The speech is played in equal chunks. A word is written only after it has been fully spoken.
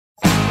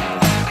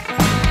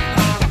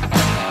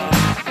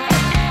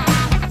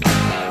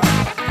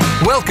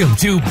Welcome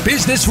to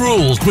Business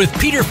Rules with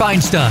Peter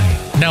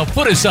Feinstein. Now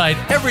put aside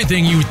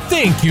everything you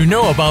think you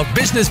know about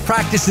business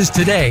practices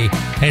today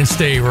and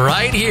stay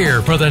right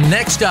here for the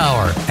next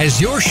hour,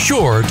 as you're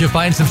sure to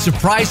find some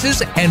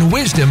surprises and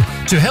wisdom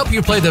to help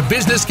you play the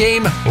business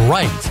game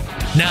right.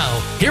 Now,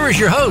 here is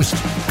your host,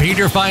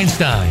 Peter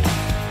Feinstein.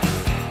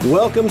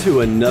 Welcome to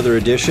another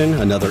edition,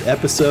 another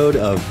episode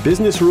of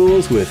Business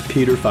Rules with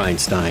Peter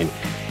Feinstein.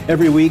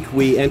 Every week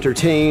we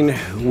entertain,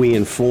 we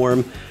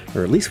inform,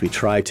 or at least we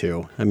try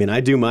to. I mean, I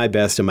do my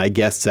best, and my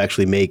guests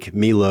actually make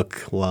me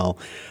look, well,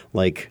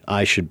 like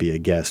I should be a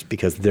guest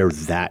because they're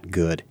that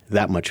good,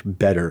 that much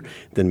better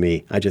than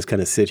me. I just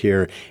kind of sit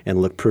here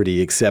and look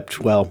pretty, except,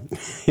 well,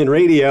 in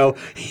radio,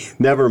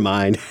 never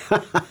mind.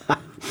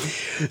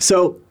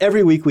 So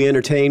every week we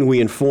entertain,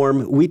 we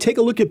inform, we take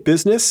a look at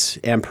business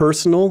and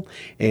personal,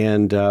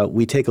 and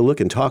we take a look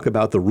and talk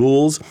about the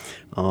rules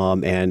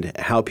and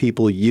how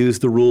people use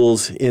the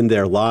rules in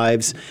their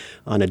lives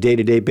on a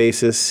day-to-day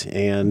basis.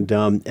 And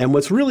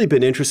what's really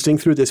been interesting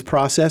through this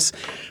process,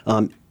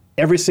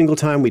 every single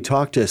time we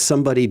talk to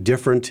somebody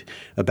different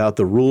about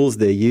the rules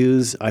they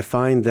use, I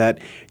find that,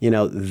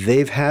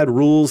 they've had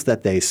rules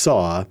that they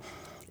saw,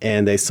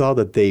 and they saw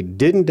that they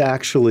didn't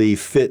actually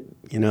fit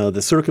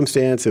the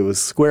circumstance. It was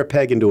square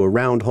peg into a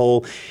round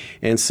hole.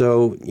 And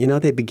so,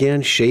 they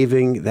began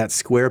shaving that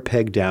square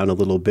peg down a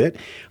little bit,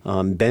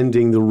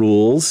 bending the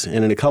rules.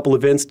 And in a couple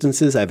of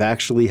instances, I've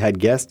actually had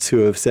guests who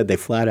have said they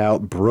flat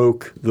out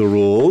broke the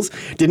rules.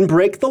 Didn't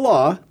break the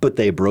law, but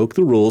they broke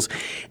the rules.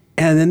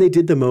 And then they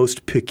did the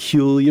most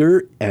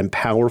peculiar and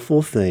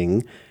powerful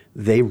thing.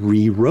 They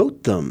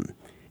rewrote them.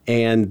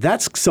 And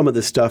that's some of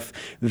the stuff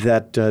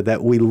that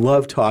we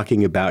love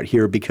talking about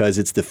here, because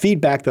it's the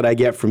feedback that I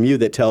get from you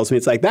that tells me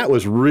it's like, that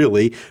was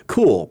really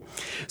cool.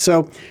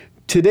 So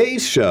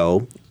today's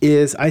show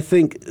is, I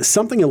think,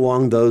 something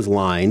along those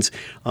lines,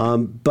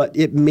 but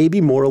it may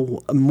be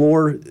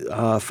more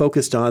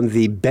focused on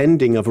the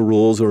bending of a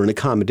rules or an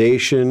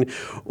accommodation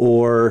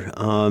or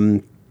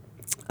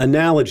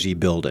analogy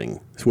building,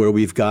 where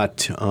we've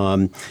got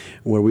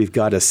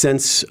a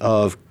sense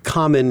of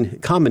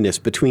commonness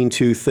between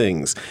two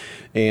things.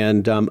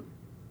 And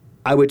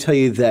I would tell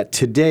you that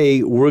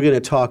today we're going to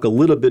talk a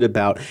little bit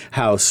about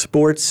how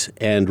sports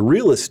and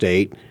real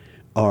estate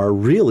are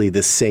really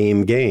the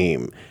same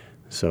game.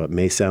 So it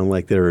may sound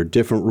like there are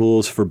different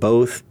rules for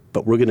both,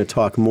 but we're going to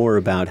talk more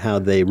about how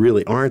they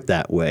really aren't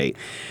that way.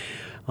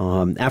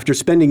 After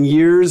spending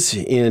years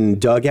in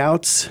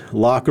dugouts,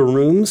 locker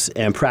rooms,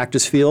 and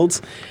practice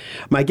fields,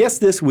 my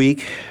guest this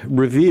week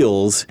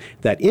reveals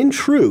that, in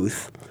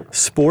truth,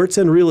 sports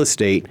and real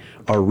estate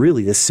are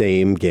really the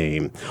same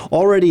game.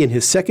 Already in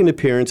his second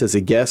appearance as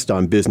a guest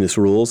on Business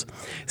Rules,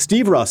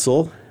 Steve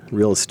Russell,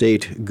 real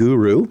estate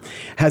guru,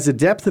 has a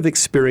depth of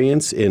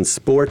experience in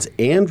sports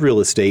and real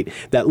estate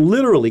that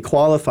literally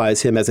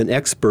qualifies him as an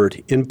expert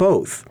in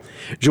both.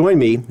 Join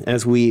me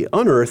as we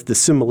unearth the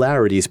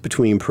similarities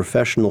between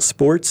professional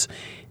sports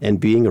and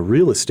being a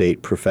real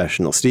estate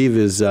professional. Steve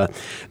is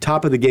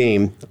top of the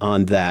game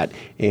on that.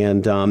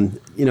 And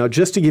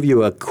just to give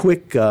you a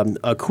quick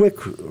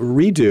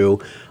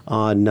redo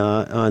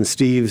on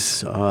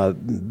Steve's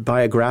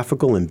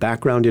biographical and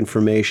background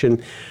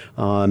information.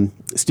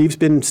 Steve's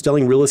been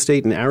selling real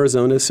estate in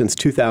Arizona since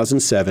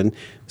 2007,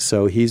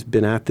 so he's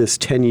been at this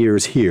 10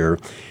 years here.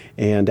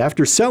 And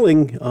after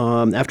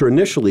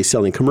initially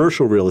selling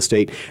commercial real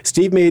estate,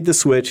 Steve made the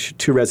switch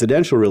to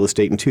residential real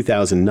estate in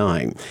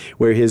 2009,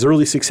 where his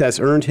early success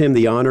earned him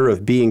the honor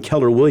of being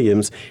Keller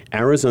Williams'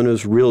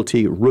 Arizona's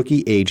Realty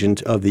Rookie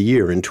Agent of the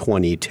Year in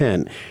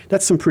 2010.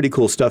 That's some pretty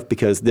cool stuff,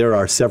 because there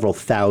are several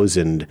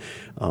thousand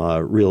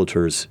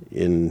realtors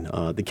in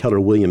the Keller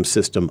Williams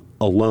system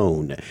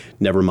alone,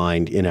 never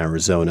mind in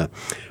Arizona.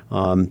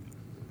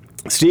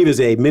 Steve is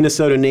a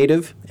Minnesota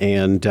native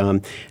and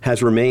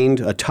has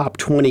remained a top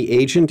 20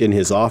 agent in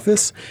his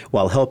office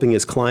while helping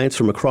his clients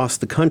from across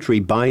the country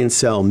buy and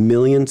sell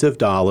millions of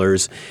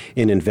dollars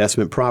in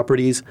investment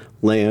properties,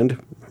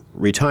 land,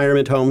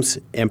 retirement homes,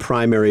 and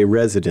primary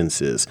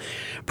residences.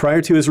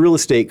 Prior to his real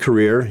estate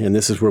career, and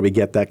this is where we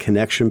get that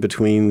connection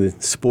between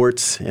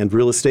sports and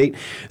real estate,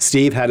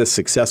 Steve had a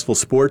successful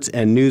sports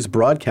and news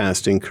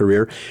broadcasting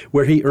career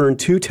where he earned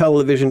 2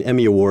 television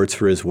Emmy Awards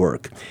for his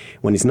work.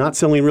 When he's not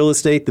selling real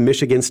estate, the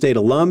Michigan State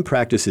alum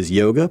practices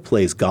yoga,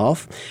 plays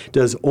golf,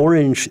 does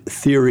Orange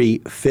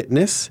Theory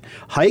fitness,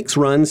 hikes,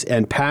 runs,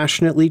 and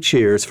passionately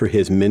cheers for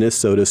his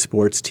Minnesota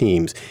sports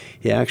teams.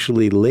 He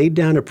actually laid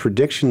down a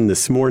prediction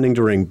this morning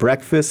during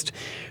breakfast.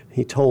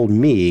 He told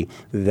me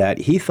that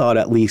he thought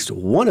at least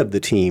one of the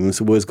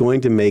teams was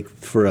going to make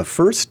for a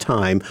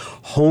first-time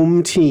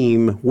home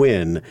team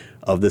win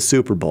of the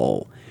Super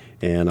Bowl.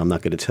 And I'm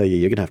not going to tell you.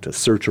 You're going to have to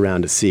search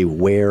around to see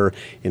where,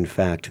 in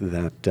fact,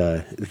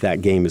 that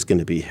game is going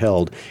to be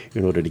held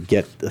in order to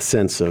get a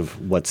sense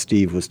of what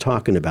Steve was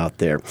talking about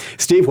there.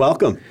 Steve,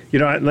 welcome.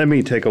 Let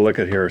me take a look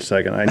at here a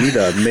second. I need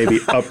to maybe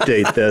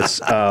update this.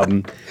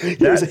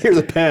 Here's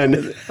a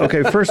pen.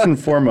 Okay, first and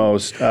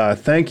foremost,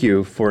 thank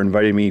you for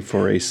inviting me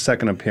for a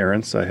second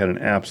appearance. I had an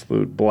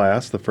absolute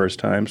blast the first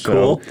time. So,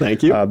 cool,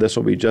 thank you. This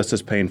will be just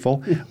as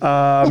painful.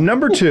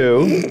 Number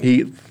two,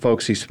 he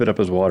spit up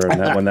his water on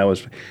that one.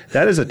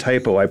 That is a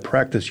typo. I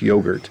practice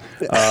yogurt.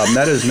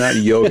 That is not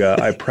yoga.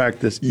 I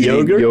practice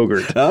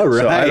yogurt. All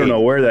right. So I don't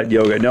know where that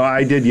yoga. No,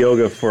 I did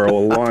yoga for a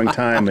long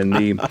time, and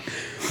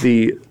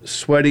the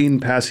sweating,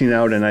 passing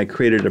out, and I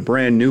created a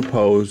brand new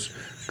pose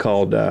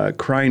called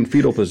crying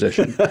fetal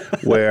position,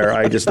 where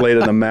I just laid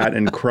on the mat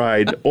and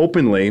cried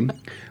openly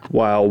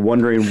while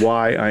wondering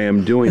why I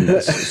am doing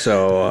this.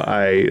 So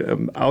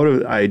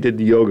I did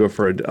yoga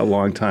for a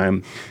long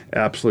time.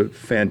 Absolute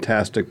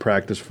fantastic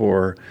practice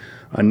for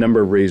a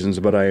number of reasons,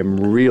 but I am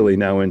really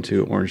now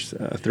into Orange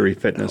Theory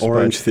Fitness.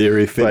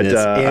 Theory Fitness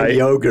and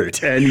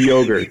yogurt. And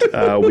yogurt.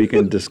 We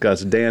can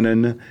discuss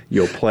Dannon.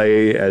 You'll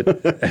play at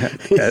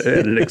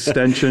an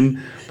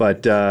extension.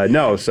 But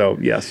no, so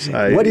yes.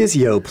 What is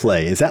yo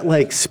play? Is that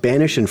like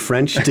Spanish and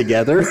French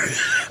together?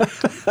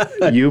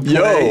 You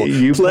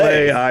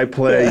play, I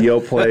play, yo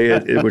play.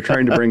 We're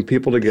trying to bring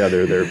people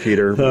together there,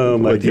 Peter,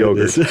 with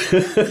yogurt.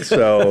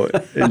 So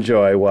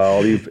enjoy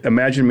while you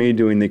imagine me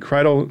doing the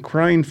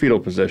crying fetal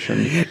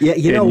position. Yeah,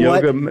 you know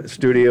what? In yoga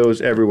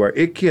studios everywhere.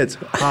 It gets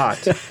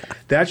hot.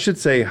 That should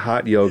say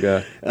hot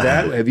yoga.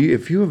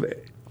 If you have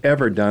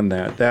ever done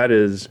that, it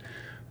is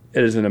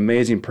an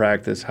amazing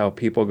practice how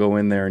people go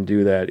in there and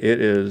do that. It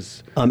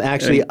is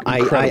actually,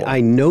 I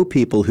know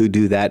people who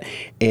do that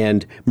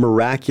and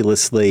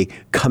miraculously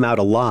come out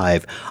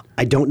alive.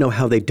 I don't know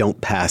how they don't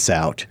pass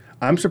out.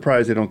 I'm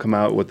surprised they don't come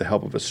out with the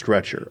help of a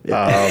stretcher.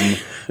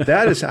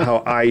 That is how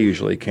I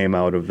usually came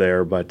out of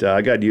there, but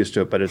I got used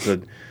to it. But it's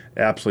an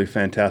absolutely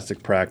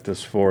fantastic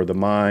practice for the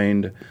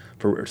mind,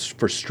 for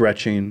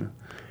stretching,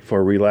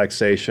 for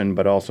relaxation,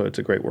 but also it's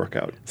a great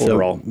workout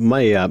overall.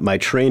 So my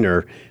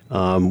trainer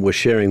was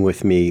sharing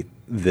with me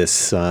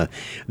this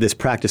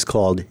practice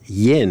called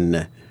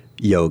yin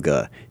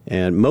yoga,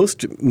 and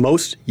most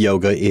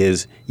yoga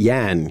is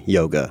yang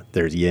yoga.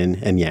 There's yin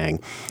and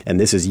yang, and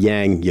this is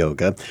yang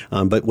yoga.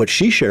 But what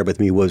she shared with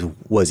me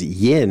was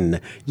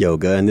yin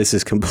yoga, and this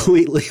is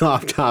completely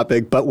off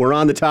topic, but we're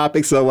on the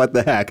topic, so what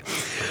the heck.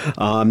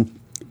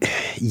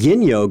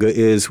 Yin yoga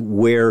is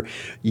where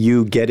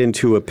you get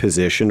into a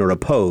position or a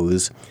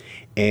pose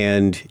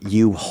and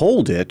you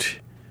hold it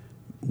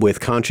with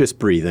conscious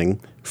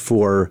breathing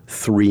for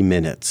 3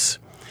 minutes.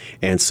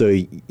 And so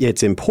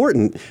it's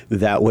important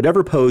that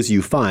whatever pose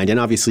you find, and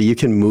obviously you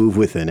can move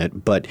within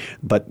it, but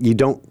you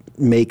don't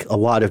make a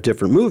lot of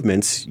different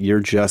movements. You're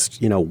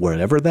just,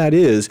 whatever that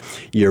is,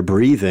 you're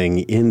breathing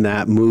in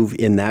that move,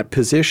 in that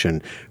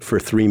position for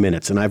 3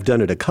 minutes. And I've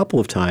done it a couple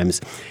of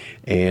times,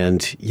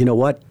 and you know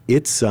what?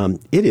 It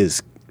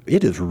is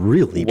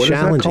really challenging. What is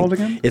that called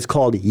again? It's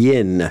called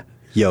yin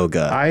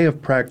yoga. I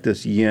have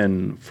practiced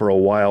yin for a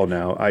while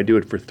now. I do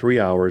it for 3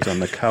 hours on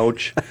the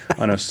couch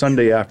on a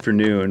Sunday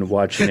afternoon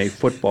watching a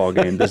football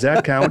game. Does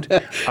that count?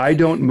 I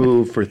don't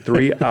move for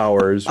 3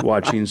 hours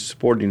watching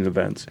sporting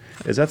events.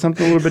 Is that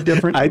something a little bit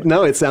different?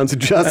 No, it sounds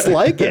just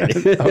like it.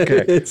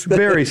 Okay, it's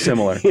very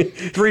similar.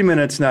 3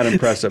 minutes, not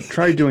impressive.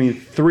 Try doing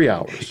 3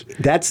 hours.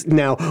 That's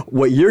now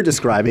what you're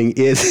describing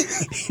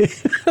is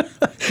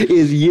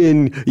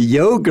yin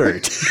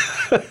yogurt.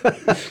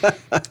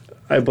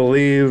 I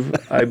believe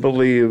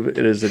it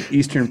is an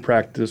Eastern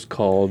practice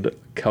called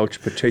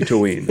couch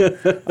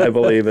potatoing. I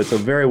believe it's a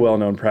very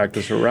well-known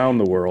practice around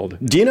the world.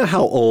 Do you know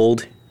how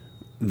old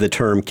the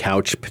term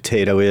couch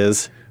potato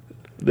is?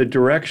 The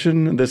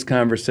direction this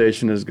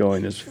conversation is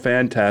going is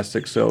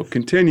fantastic, so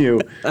continue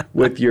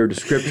with your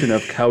description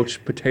of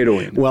couch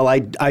potatoing. Well, I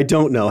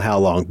don't know how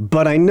long,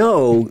 but I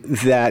know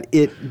that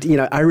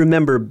I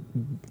remember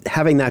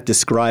having that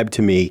described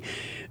to me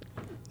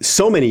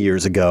so many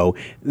years ago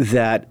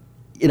that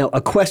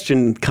a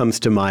question comes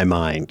to my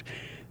mind.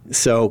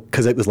 So,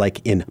 because it was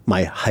like in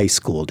my high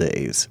school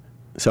days.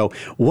 So,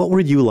 what were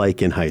you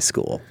like in high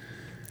school?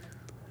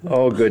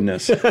 Oh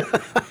goodness!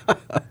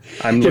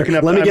 Let me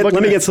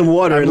get some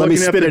water and let me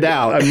spit it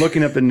out. I'm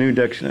looking up the new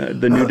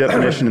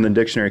definition in the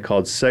dictionary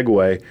called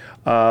segue.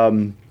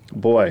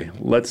 Boy,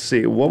 let's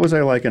see. What was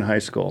I like in high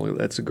school?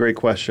 That's a great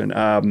question.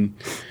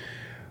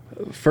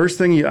 First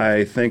thing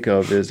I think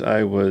of is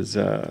I was,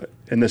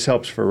 and this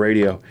helps for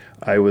radio,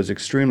 I was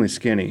extremely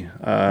skinny.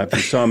 If you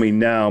saw me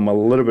now, I'm a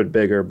little bit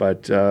bigger,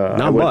 but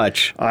not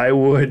much. I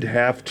would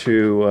have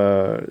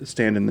to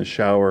stand in the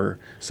shower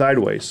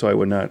sideways so I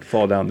would not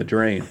fall down the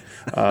drain.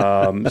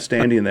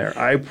 Standing there,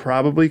 I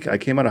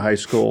came out of high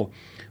school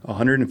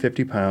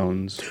 150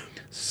 pounds,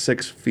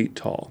 6 feet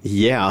tall.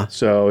 Yeah.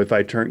 So if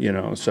I turn,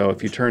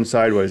 if you turn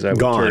sideways, I would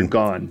turn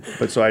gone.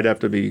 But so I'd have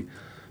to be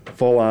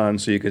full on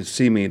so you could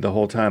see me the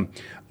whole time.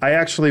 I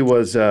actually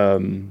was,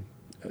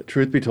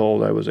 truth be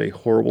told, I was a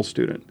horrible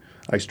student.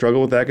 I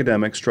struggled with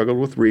academics, struggled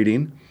with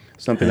reading.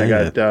 Something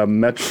I got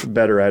much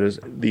better at is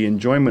the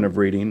enjoyment of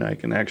reading. I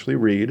can actually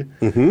read,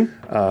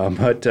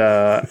 but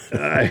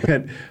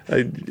I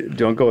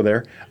don't go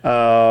there.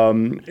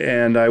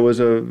 And I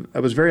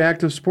was very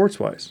active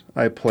sports-wise.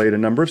 I played a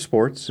number of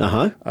sports.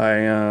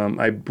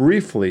 I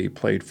briefly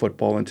played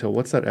football until,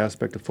 what's that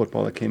aspect of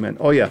football that came in?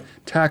 Oh yeah,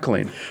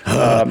 tackling.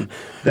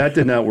 That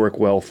did not work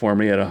well for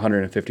me at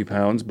 150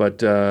 pounds,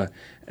 but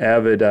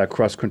avid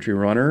cross-country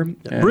runner.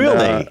 And,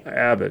 really?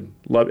 Avid.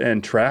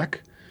 And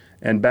track.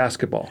 And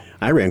basketball.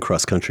 I ran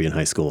cross country in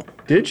high school.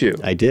 Did you?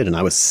 I did, and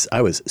I was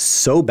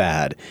so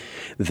bad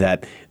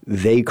that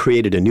they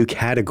created a new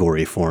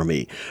category for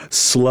me,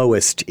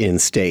 slowest in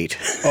state.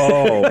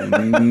 Oh,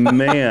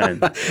 man.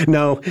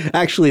 No,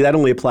 actually, that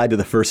only applied to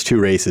the first 2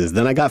 races.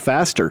 Then I got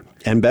faster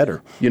and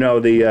better. You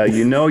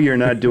know, you're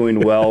not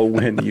doing well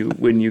when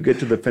you get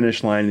to the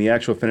finish line, the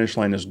actual finish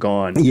line is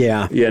gone.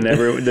 Yeah. Yeah,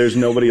 there's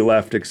nobody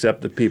left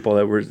except the people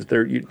that were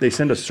there. They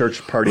send a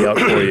search party out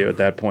for you at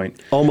that point.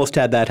 Almost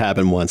had that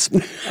happen once.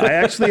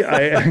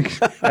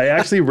 I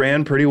actually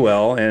ran pretty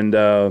well, and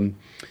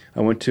I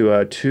went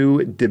to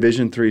 2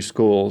 Division III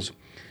schools,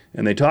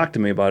 and they talked to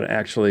me about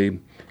actually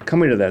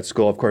coming to that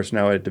school. Of course,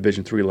 now at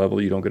Division III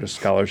level, you don't get a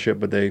scholarship,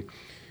 but they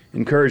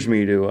encouraged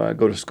me to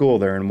go to school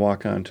there and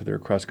walk on to their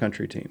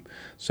cross-country team.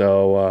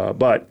 So,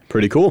 but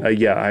pretty cool.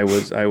 I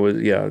was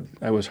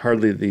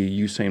hardly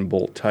the Usain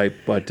Bolt type,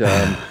 but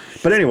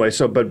anyway.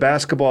 But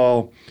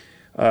basketball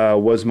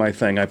was my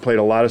thing. I played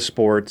a lot of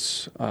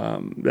sports.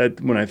 That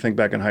when I think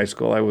back in high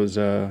school, I was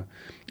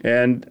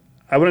and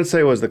I wouldn't say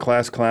I was the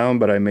class clown,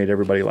 but I made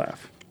everybody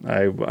laugh.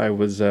 I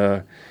was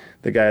the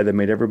guy that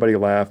made everybody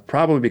laugh,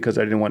 probably because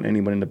I didn't want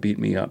anybody to beat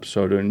me up.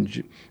 So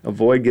to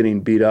avoid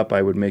getting beat up,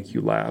 I would make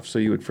you laugh. So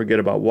you would forget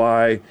about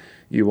why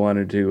you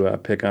wanted to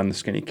pick on the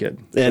skinny kid.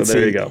 So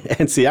there you go.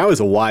 And see, I was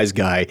a wise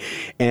guy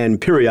and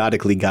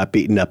periodically got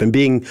beaten up. And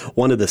being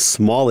one of the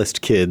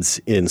smallest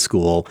kids in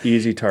school.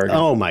 Easy target.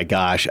 Oh, my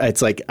gosh.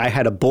 It's like I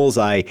had a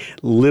bullseye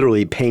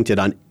literally painted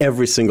on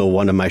every single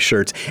one of my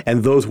shirts.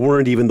 And those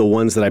weren't even the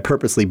ones that I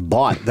purposely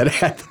bought that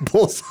had the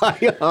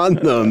bullseye on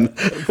them.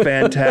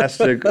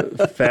 Fantastic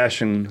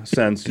fashion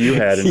sense you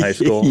had in high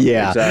school.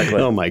 Yeah.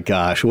 Exactly. Oh, my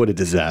gosh. What a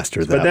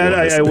disaster that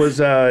But was.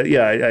 I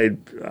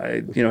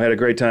had a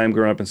great time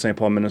growing up in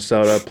St. Paul,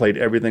 Minnesota, played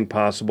everything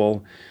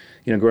possible.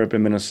 Growing up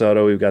in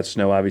Minnesota, we've got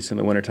snow obviously in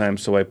the wintertime,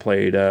 so I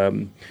played,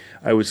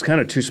 I was kind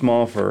of too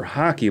small for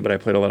hockey, but I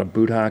played a lot of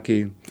boot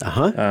hockey.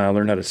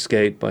 Learned how to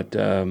skate, but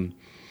I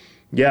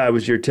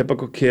was your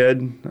typical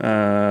kid.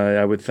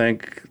 I would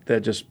think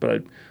that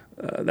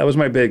that was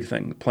my big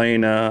thing,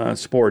 playing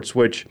sports,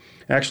 which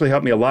actually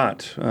helped me a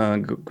lot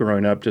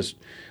growing up, just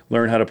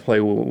learn how to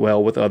play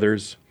well with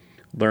others.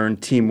 Learn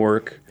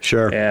teamwork.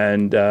 Sure.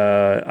 And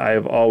I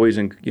have always,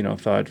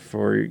 thought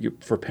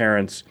for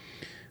parents,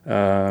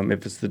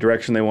 if it's the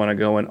direction they want to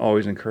go in,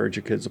 always encourage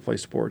your kids to play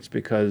sports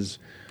because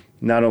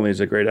not only is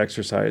it great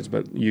exercise,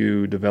 but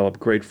you develop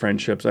great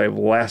friendships. I have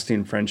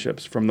lasting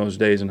friendships from those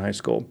days in high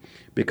school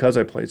because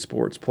I played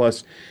sports.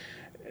 Plus,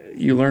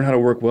 you learn how to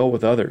work well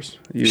with others.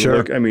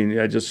 Sure.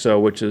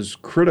 Which is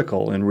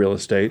critical in real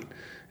estate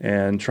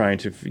and trying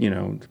to,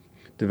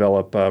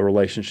 develop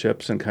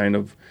relationships and kind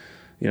of,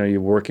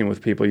 you're working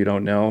with people you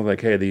don't know.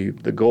 Like, hey,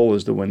 the goal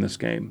is to win this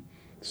game.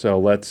 So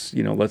let's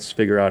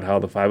figure out how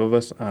the 5 of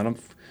us on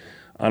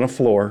a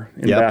floor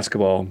in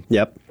basketball.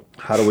 Yep.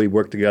 How do we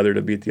work together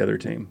to beat the other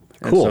team?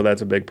 And cool. So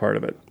that's a big part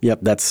of it. Yep,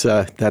 that's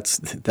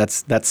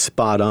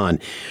spot on.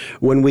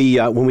 When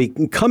we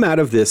come out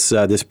of this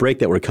break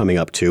that we're coming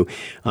up to,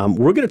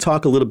 we're going to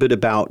talk a little bit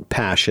about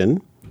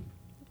passion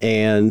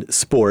and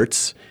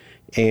sports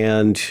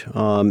and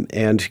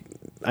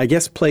I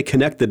guess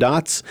connect the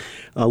dots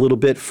a little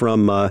bit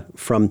from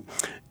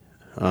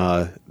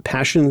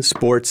passion,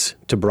 sports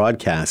to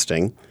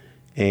broadcasting,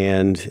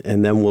 and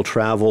then we'll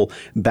travel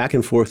back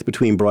and forth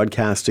between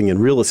broadcasting and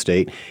real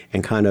estate,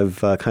 and kind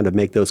of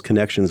make those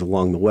connections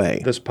along the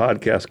way. This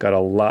podcast got a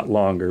lot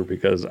longer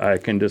because I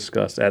can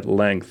discuss at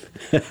length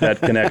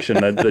that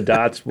connection. The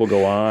dots will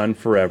go on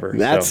forever.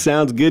 That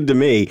sounds good to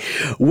me.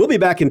 We'll be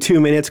back in 2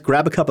 minutes.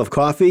 Grab a cup of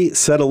coffee,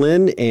 settle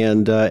in,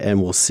 and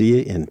we'll see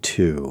you in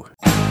 2.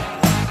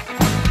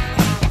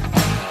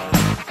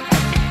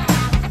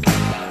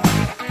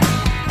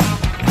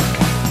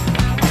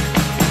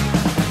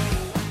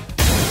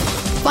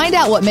 Find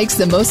out what makes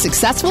the most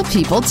successful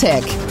people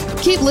tick.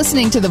 Keep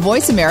listening to the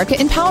Voice America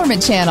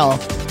Empowerment Channel.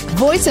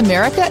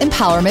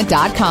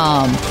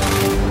 VoiceAmericaEmpowerment.com.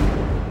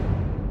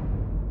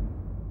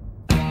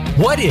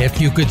 What if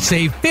you could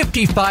save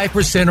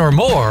 55% or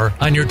more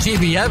on your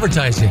TV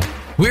advertising?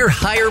 We're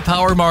Higher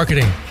Power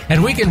Marketing,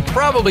 and we can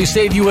probably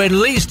save you at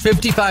least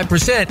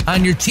 55%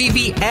 on your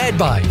TV ad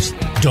buys.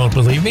 Don't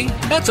believe me?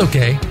 That's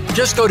okay.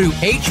 Just go to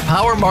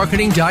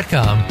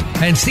hpowermarketing.com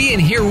and see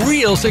and hear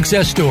real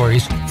success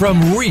stories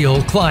from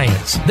real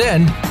clients.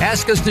 Then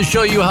ask us to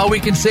show you how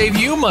we can save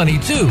you money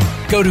too.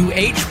 Go to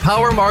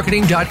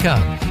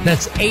hpowermarketing.com.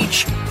 That's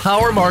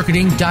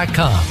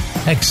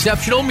hpowermarketing.com.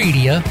 Exceptional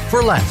media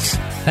for less.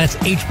 That's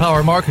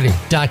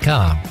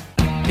hpowermarketing.com.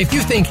 If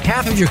you think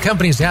half of your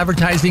company's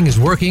advertising is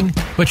working,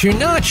 but you're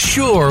not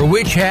sure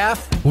which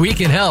half, we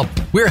can help.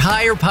 We're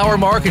Higher Power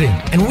Marketing,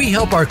 and we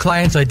help our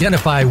clients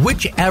identify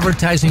which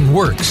advertising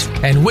works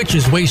and which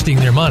is wasting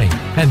their money.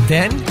 And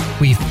then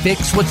we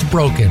fix what's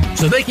broken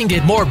so they can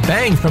get more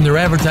bang from their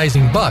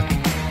advertising buck.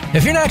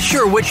 If you're not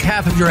sure which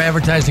half of your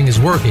advertising is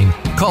working,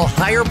 call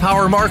Higher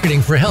Power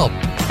Marketing for help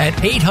at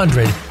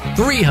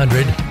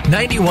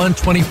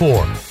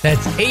 800-300-9124.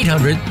 That's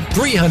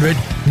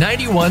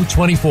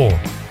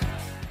 800-300-9124.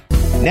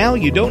 Now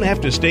you don't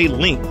have to stay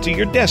linked to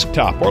your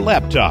desktop or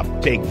laptop.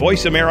 Take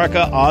Voice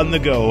America on the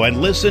go and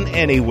listen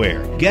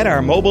anywhere. Get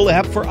our mobile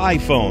app for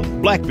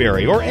iPhone,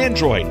 BlackBerry, or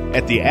Android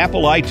at the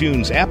Apple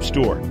iTunes App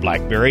Store,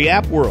 BlackBerry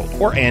App World,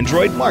 or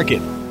Android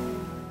Market.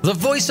 The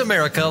Voice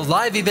America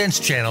Live Events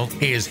channel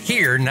is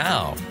here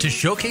now to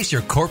showcase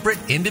your corporate,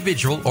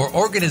 individual, or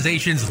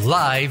organization's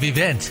live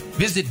event.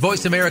 Visit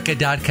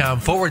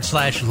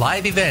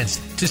voiceamerica.com/live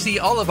events to see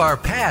all of our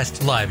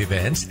past live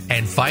events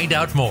and find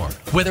out more.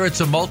 Whether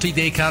it's a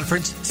multi-day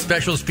conference,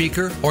 special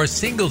speaker, or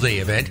single-day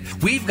event,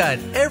 we've got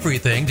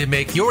everything to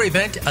make your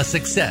event a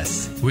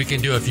success. We can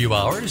do a few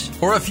hours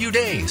or a few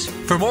days.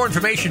 For more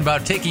information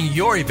about taking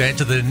your event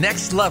to the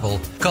next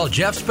level, call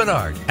Jeff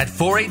Spinard at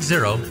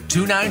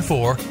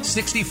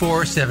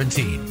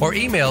 480-294-6417 or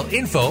email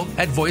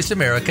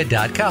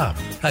info@voiceamerica.com.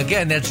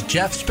 Again, that's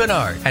Jeff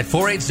Spinard at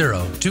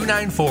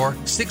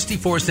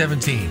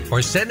 480-294-6417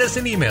 or send us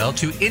an email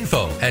to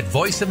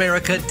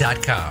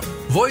info@voiceamerica.com.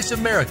 Voice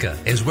America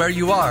is where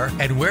you are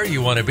and where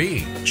you want to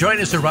be. Join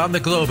us around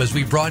the globe as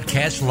we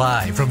broadcast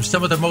live from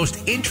some of the most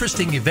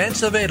interesting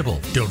events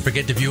available. Don't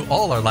forget to view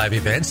all our live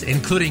events,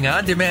 including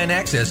on-demand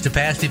access to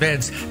past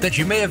events that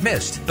you may have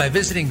missed by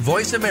visiting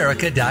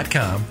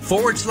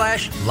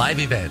voiceamerica.com/live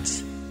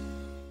events.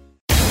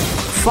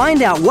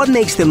 Find out what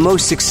makes the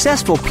most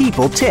successful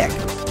people tick.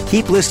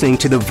 Keep listening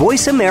to the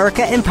Voice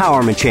America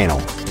Empowerment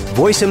Channel.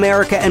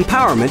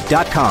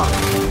 VoiceAmericaEmpowerment.com.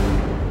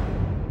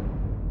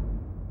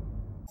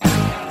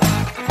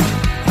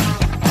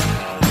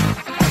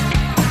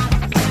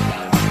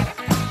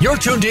 You're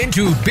tuned in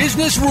to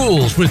Business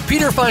Rules with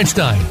Peter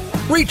Feinstein.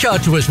 Reach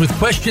out to us with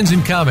questions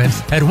and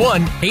comments at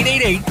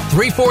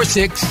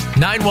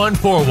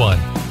 1-888-346-9141.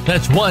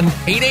 That's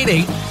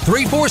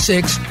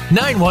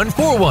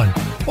 1-888-346-9141.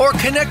 Or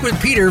connect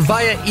with Peter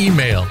via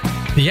email.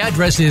 The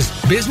address is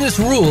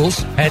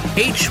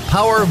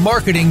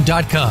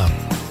businessrules@hpowermarketing.com.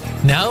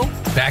 Now,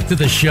 back to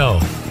the show.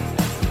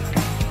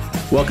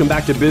 Welcome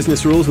back to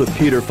Business Rules with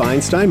Peter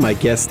Feinstein. My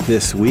guest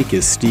this week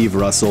is Steve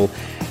Russell.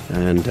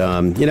 And,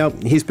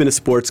 he's been a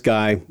sports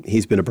guy.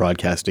 He's been a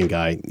broadcasting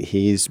guy.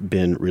 He's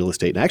been real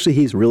estate. And actually,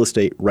 he's real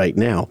estate right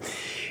now.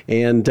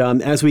 And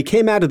as we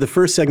came out of the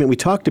first segment, we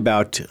talked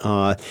about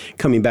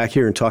coming back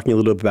here and talking a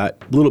little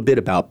bit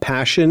about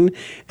passion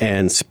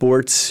and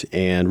sports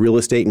and real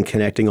estate and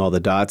connecting all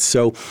the dots.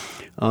 So,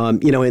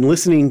 in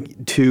listening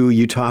to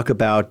you talk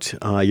about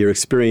your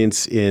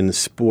experience in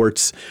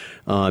sports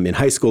in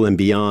high school and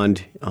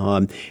beyond,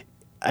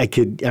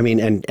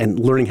 and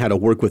learning how to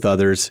work with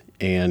others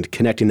and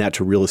connecting that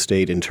to real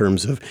estate in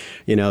terms of,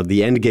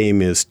 the end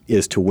game is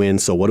to win.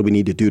 So what do we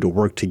need to do to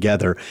work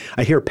together?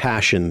 I hear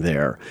passion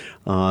there.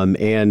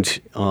 And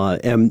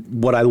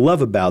what I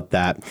love about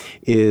that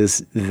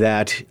is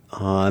that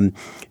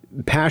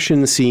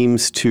passion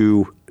seems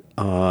to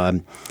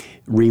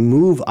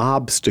remove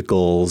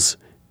obstacles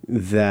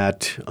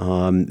that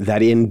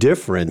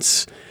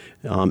indifference,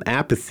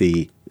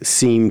 apathy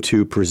seem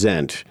to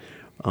present.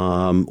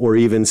 Or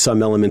even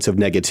some elements of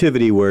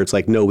negativity where it's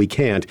like, no, we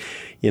can't.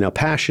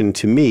 Passion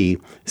to me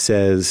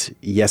says,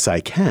 yes, I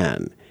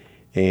can.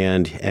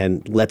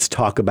 And let's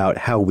talk about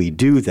how we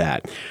do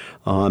that.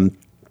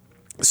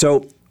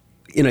 So,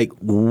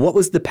 what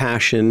was the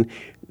passion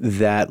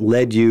that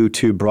led you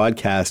to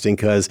broadcasting?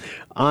 Because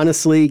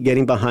honestly,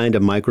 getting behind a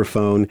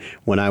microphone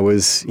when I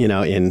was,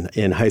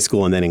 in high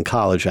school and then in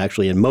college,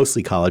 actually, and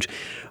mostly college,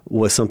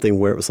 was something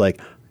where it was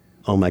like,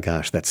 oh my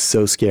gosh, that's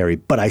so scary,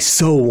 but I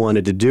so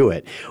wanted to do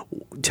it.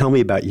 Tell me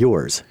about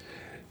yours.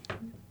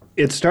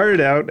 It started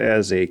out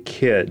as a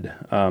kid.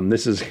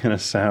 This is going to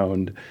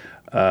sound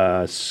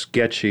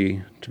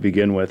sketchy to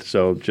begin with,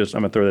 so I'm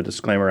going to throw the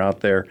disclaimer out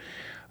there.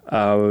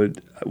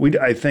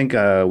 I think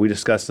we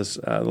discussed this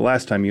the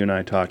last time you and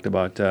I talked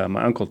about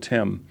my Uncle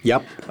Tim.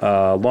 Yep.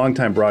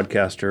 Longtime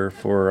broadcaster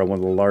for one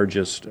of the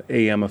largest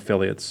AM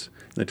affiliates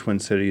in the Twin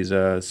Cities,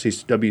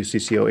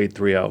 WCCO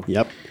 830.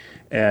 Yep.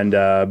 And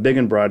big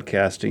in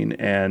broadcasting.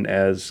 And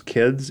as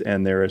kids,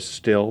 and there is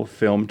still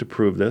film to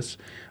prove this,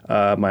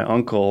 my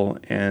uncle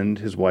and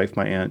his wife,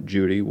 my Aunt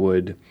Judy,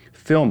 would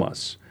film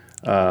us,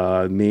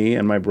 me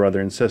and my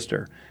brother and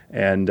sister.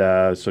 And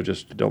so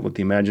just don't let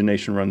the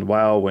imagination run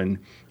wild when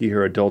you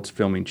hear adults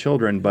filming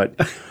children. But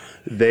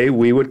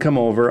we would come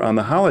over on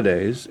the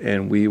holidays,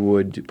 and we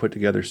would put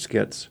together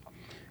skits.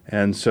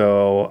 And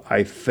so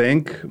I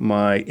think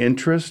my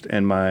interest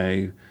and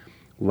my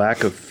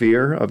lack of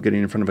fear of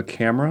getting in front of a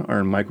camera or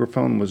a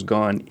microphone was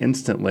gone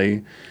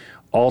instantly.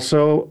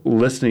 Also,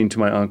 listening to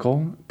my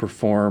uncle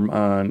perform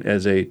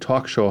as a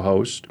talk show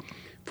host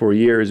for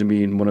years and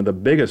being one of the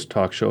biggest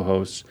talk show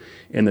hosts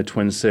in the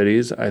Twin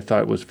Cities. I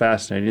thought it was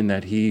fascinating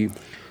that he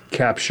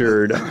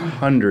captured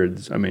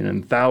hundreds,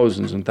 and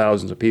thousands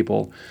of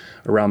people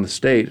around the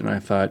state, and I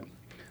thought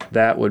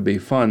that would be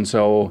fun.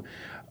 So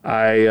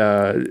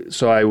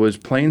I was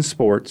playing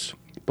sports,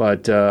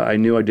 but I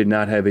knew I did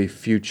not have a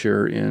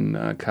future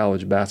in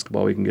college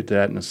basketball. We can get to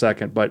that in a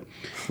second. But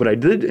what I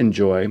did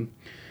enjoy,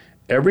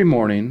 every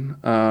morning,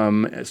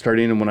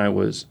 starting when I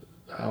was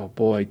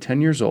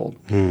 10 years old,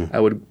 I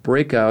would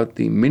break out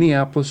the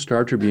Minneapolis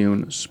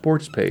Star-Tribune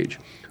sports page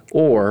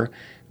or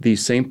the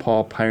St.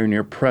 Paul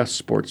Pioneer Press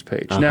sports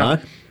page. Now,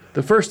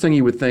 the first thing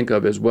you would think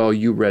of is, well,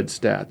 you read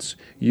stats.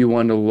 You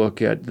want to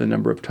look at the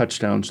number of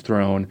touchdowns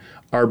thrown,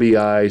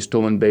 RBI,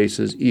 stolen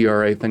bases,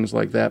 ERA, things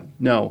like that.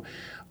 No,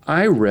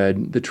 I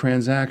read the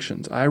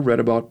transactions. I read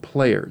about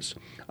players.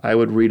 I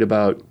would read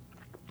about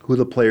who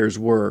the players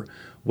were,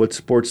 what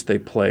sports they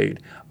played.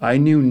 I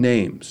knew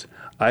names.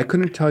 I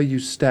couldn't tell you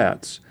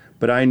stats,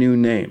 but I knew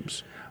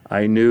names.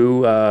 I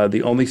knew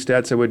the only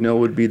stats I would know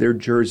would be their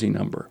jersey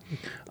number.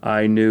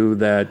 I knew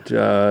that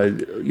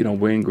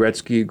Wayne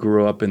Gretzky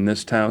grew up in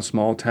this town,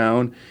 small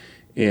town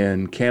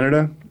in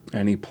Canada,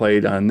 and he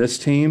played on this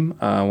team.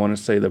 I want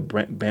to say the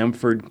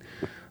Bamford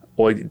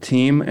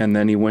team, and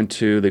then he went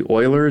to the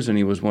Oilers, and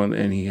he was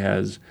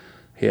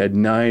he had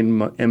 9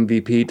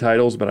 MVP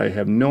titles, but I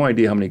have no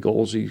idea how many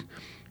goals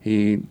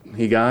he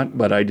got.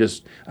 But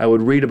I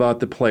would read about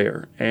the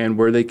player and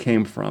where they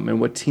came from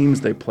and what teams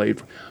they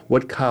played for,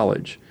 what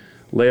college.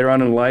 Later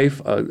on in life,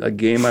 a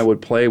game I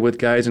would play with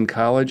guys in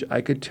college, I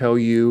could tell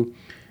you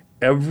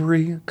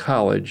every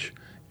college,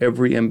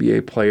 every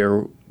NBA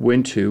player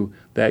went to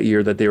that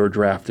year that they were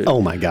drafted.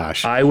 Oh, my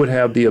gosh. I would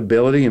have the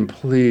ability, and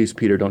please,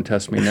 Peter, don't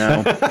test me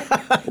now.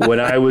 When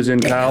I was in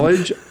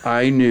college,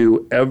 I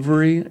knew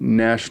every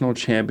national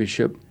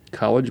championship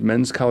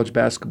men's college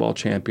basketball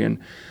champion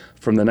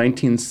from the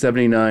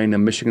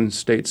 1979 Michigan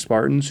State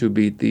Spartans, who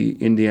beat the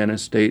Indiana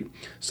State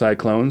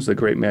Cyclones, the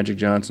great Magic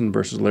Johnson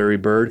versus Larry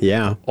Bird,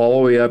 all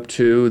the way up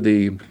to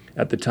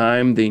at the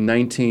time, the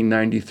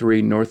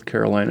 1993 North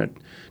Carolina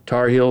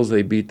Tar Heels.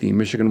 They beat the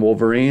Michigan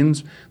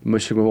Wolverines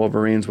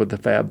with the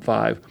Fab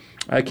Five.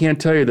 I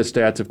can't tell you the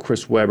stats of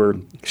Chris Webber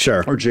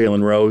or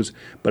Jalen Rose,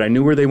 but I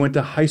knew where they went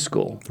to high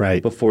school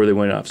before they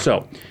went off.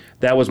 So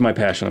that was my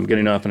passion. I'm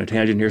getting off on a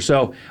tangent here.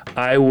 So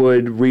I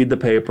would read the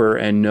paper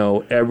and know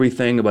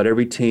everything about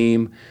every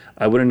team.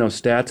 I wouldn't know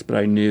stats, but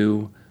I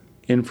knew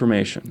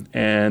information.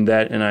 And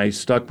I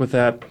stuck with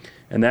that.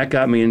 And that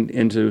got me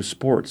into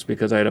sports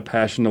because I had a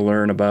passion to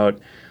learn about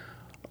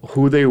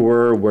who they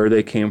were, where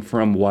they came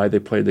from, why they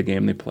played the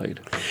game they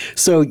played.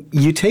 So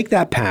you take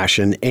that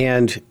passion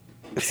and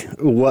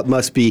what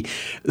must be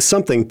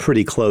something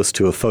pretty close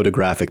to a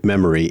photographic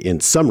memory in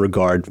some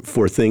regard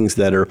for things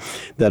that are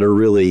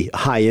really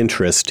high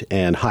interest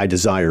and high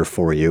desire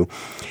for you.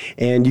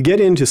 And you get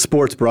into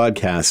sports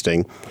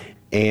broadcasting,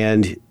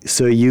 and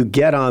so you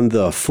get on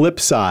the flip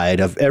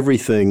side of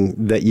everything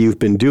that you've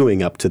been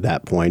doing up to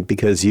that point,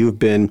 because you've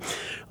been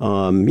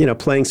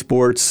playing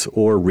sports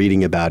or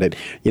reading about it.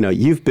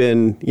 You've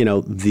been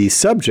the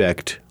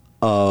subject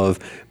of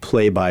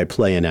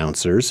play-by-play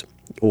announcers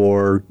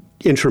or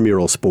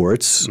intramural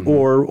sports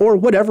or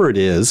whatever it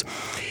is,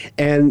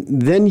 and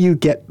then you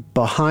get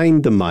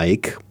behind the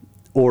mic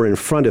or in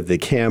front of the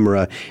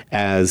camera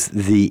as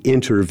the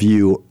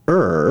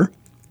interviewer.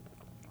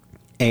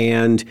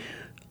 And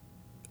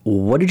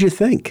what did you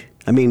think?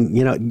 I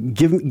mean,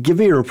 give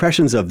me your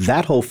impressions of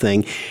that whole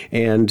thing,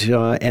 and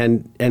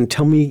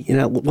tell me,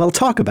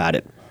 talk about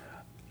it.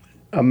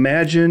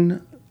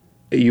 Imagine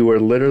you were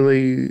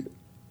literally.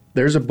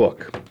 There's a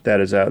book that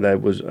is out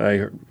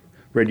I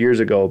read years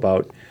ago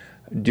about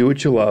do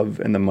what you love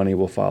and the money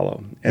will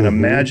follow. And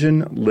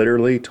imagine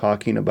literally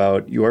talking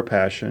about your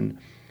passion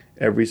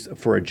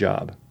for a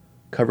job,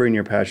 covering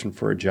your passion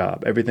for a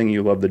job, everything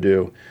you love to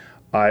do.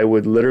 I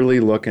would literally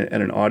look at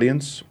an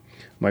audience.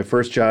 My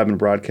first job in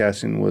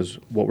broadcasting was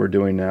what we're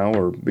doing now,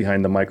 or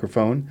behind the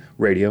microphone,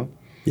 radio.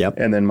 Yep.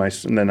 And then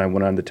I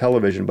went on to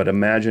television. But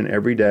imagine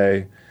every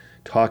day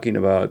talking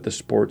about the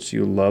sports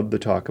you love to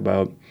talk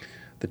about,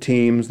 the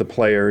teams, the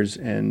players,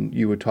 and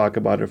you would talk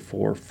about it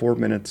for 4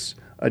 minutes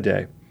a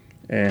day.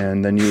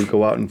 And then you would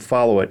go out and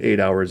follow it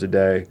 8 hours a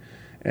day,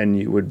 and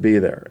you would be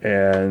there.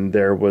 And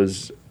it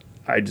was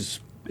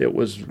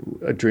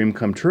a dream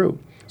come true.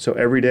 So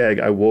every day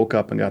I woke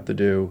up and got to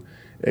do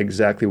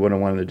exactly what I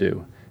wanted to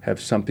do, have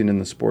something in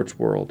the sports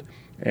world.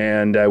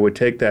 And I would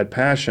take that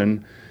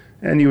passion,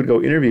 and you would go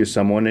interview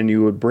someone, and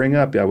you would bring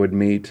up, I would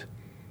meet,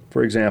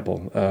 for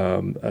example,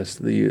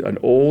 an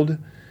old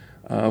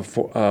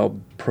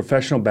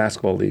professional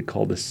basketball league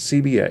called the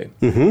CBA,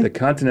 the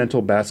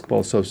Continental Basketball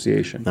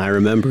Association. I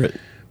remember it.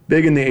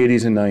 Big in the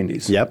 80s and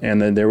 90s. Yep.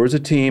 And then there was a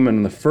team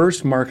in the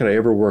first market I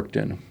ever worked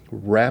in,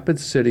 Rapid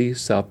City,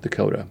 South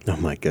Dakota. Oh,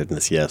 my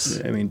goodness,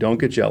 yes. I mean, don't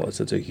get jealous.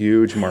 It's a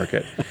huge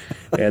market.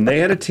 And they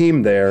had a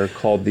team there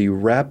called the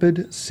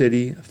Rapid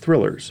City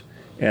Thrillers.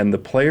 And the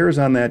players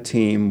on that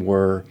team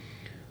were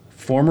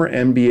former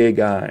NBA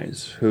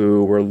guys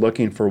who were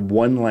looking for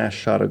one last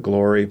shot of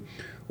glory,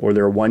 or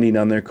they're winding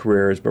down their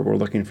careers, but we're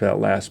looking for that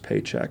last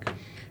paycheck.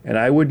 And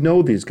I would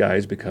know these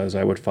guys because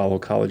I would follow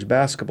college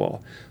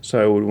basketball.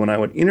 So when I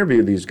would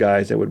interview these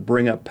guys, I would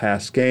bring up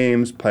past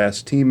games,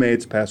 past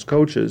teammates, past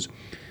coaches,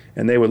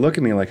 and they would look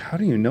at me like, how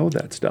do you know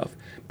that stuff?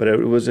 But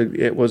it was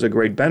a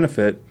great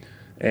benefit,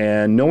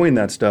 and knowing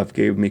that stuff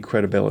gave me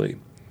credibility,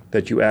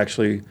 that you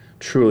actually,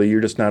 truly,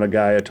 you're just not a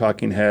guy, a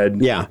talking head,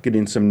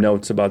 getting some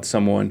notes about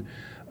someone.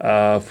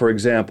 For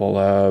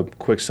example,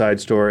 quick side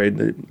story,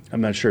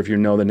 I'm not sure if you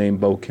know the name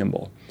Bo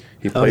Kimball.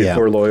 He played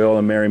for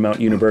Loyola Marymount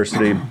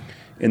University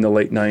in the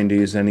late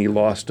 90s, and he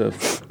lost a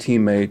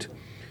teammate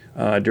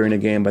during a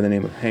game by the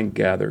name of Hank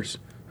Gathers,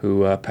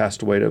 who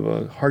passed away of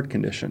a heart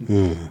condition.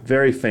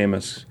 Very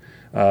famous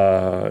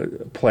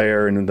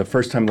player, and the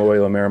first time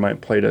Loyola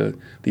Marymount played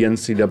the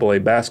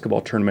NCAA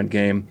basketball tournament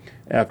game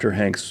after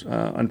Hank's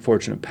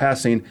unfortunate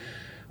passing,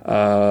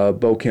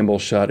 Bo Kimball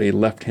shot a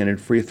left-handed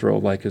free throw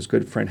like his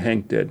good friend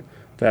Hank did.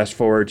 Fast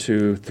forward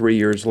to 4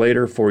 years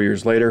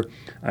later,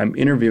 I'm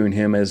interviewing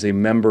him as a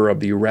member of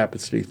the Rapid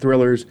City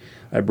Thrillers.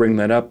 I bring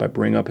that up. I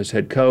bring up his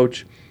head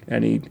coach,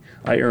 and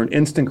I earned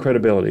instant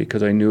credibility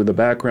because I knew the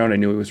background. I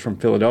knew he was from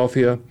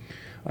Philadelphia.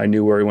 I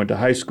knew where he went to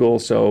high school,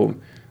 so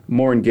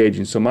more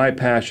engaging. So my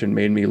passion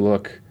made me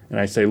look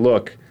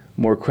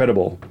more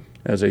credible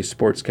as a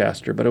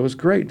sportscaster. But it was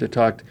great to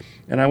talk,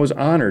 and I was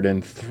honored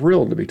and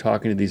thrilled to be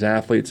talking to these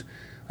athletes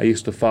I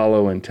used to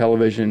follow in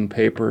television,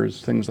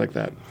 papers, things like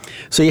that.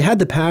 So you had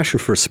the passion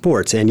for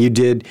sports, and you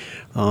did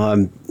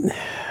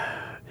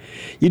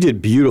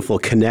beautiful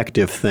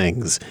connective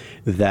things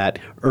that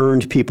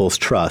earned people's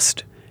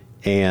trust.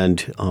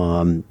 And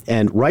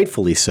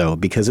rightfully so,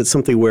 because it's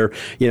something where,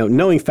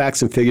 knowing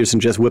facts and figures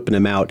and just whipping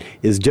them out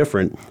is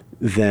different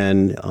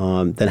than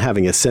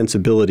having a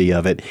sensibility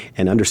of it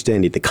and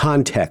understanding the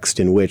context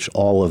in which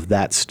all of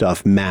that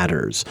stuff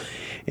matters.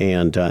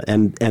 And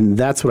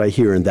that's what I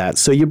hear in that.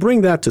 So you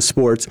bring that to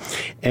sports,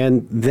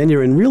 and then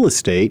you're in real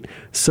estate.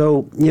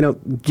 So,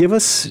 give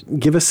us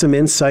some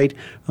insight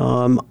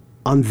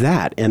on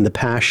that and the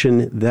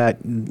passion that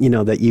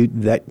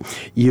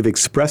you've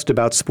expressed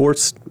about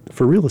sports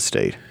for real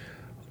estate.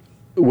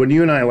 When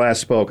you and I last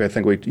spoke, I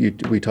think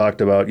we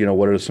talked about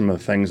what are some of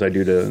the things I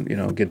do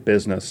to get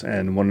business,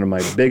 and one of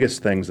my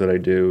biggest things that I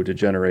do to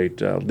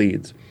generate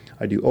leads,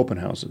 I do open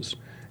houses.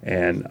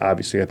 And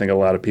obviously, I think a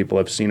lot of people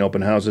have seen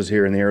open houses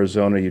here in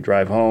Arizona. You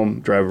drive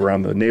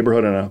around the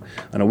neighborhood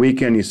on a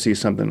weekend, you see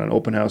something, an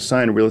open house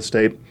sign, real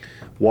estate,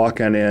 walk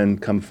on in,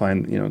 come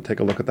find, take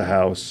a look at the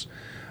house.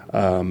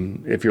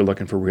 If you're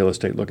looking for real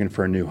estate, looking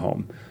for a new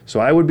home. So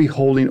I would be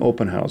holding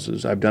open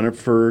houses. I've done it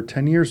for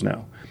 10 years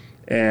now.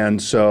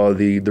 And so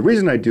the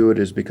reason I do it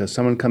is because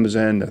someone comes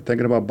in, they're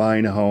thinking about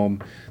buying a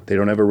home, they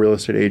don't have a real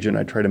estate agent,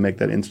 I try to make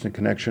that instant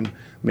connection.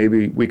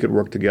 Maybe we could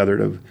work together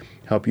to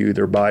help you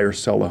either buy or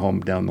sell a home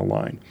down the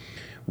line.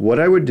 What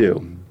I would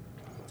do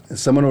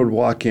is someone would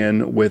walk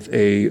in with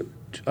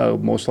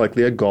most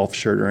likely a golf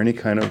shirt or any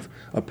kind of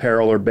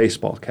apparel or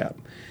baseball cap,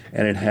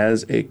 and it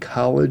has a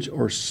college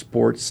or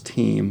sports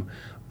team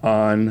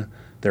on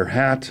their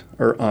hat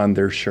or on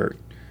their shirt.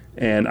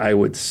 And I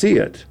would see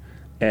it,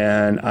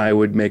 and I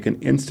would make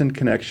an instant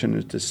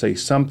connection to say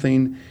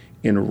something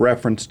in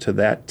reference to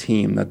that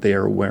team that they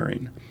are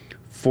wearing.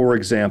 For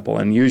example,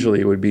 and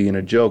usually it would be in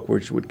a joke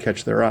which would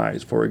catch their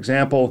eyes. For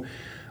example,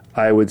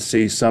 I would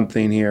see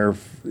something here,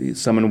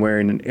 someone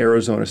wearing an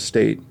Arizona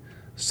State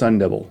Sun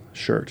Devil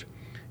shirt,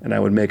 and I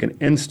would make an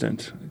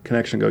instant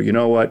connection, go, you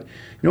know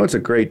what's a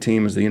great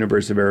team is the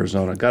University of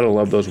Arizona. Got to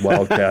love those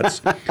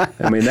Wildcats.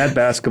 I mean, that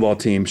basketball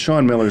team,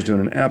 Sean Miller's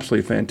doing an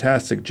absolutely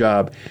fantastic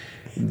job.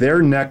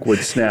 Their neck would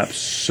snap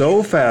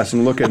so fast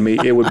and look at me,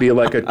 it would be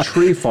like a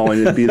tree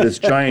falling. It'd be this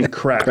giant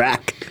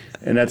crack.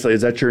 And that's like,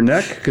 is that your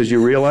neck? Because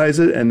you realize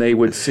it? And they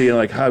would see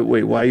like,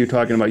 wait, why are you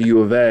talking about U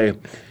of A?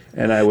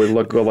 And I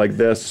would go like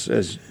this,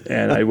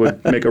 and I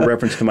would make a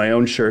reference to my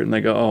own shirt, and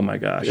they go, oh my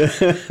gosh.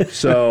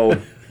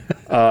 So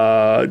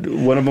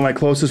one of my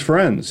closest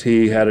friends,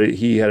 he had a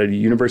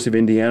University of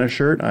Indiana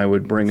shirt. I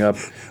would bring up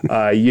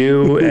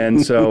IU,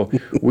 and so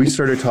we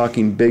started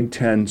talking Big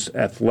Ten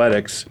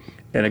athletics.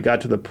 And it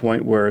got to the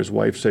point where his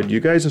wife said,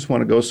 you guys just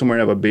want to go somewhere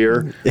and have a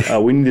beer?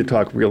 We need to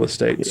talk real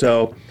estate.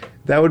 So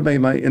that would be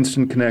my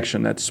instant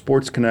connection, that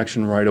sports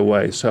connection right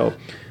away. So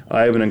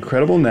I have an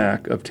incredible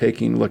knack of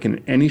looking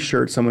at any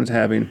shirt someone's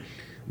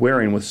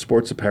wearing with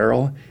sports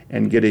apparel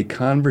and get a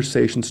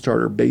conversation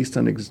starter based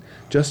on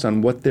just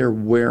on what they're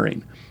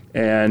wearing.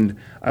 And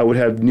I would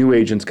have new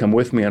agents come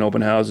with me on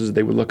open houses.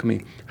 They would look at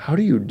me, how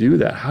do you do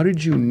that? How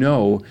did you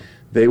know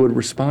they would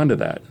respond to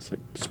that? It's like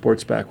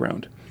sports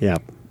background. Yeah.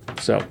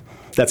 So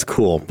that's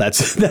cool.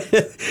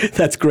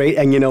 That's great.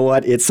 And you know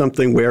what? It's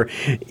something where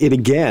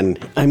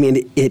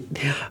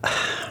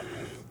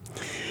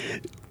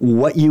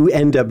what you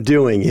end up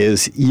doing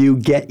is you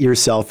get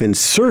yourself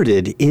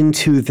inserted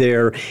into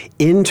their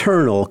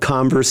internal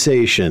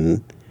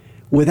conversation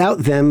without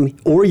them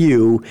or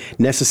you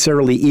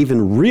necessarily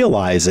even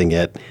realizing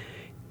it.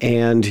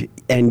 And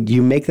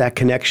you make that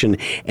connection,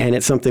 and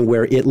it's something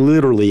where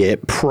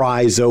it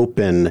pries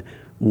open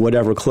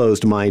whatever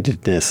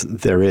closed-mindedness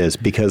there is,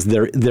 because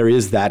there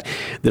is that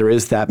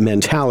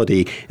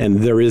mentality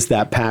and there is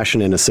that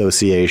passion and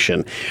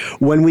association.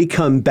 When we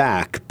come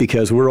back,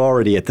 because we're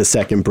already at the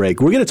second break,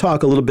 we're going to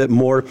talk a little bit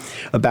more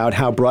about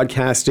how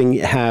broadcasting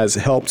has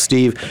helped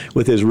Steve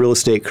with his real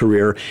estate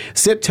career.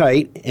 Sit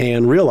tight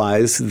and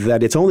realize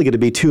that it's only going to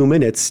be 2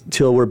 minutes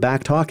till we're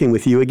back talking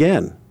with you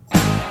again.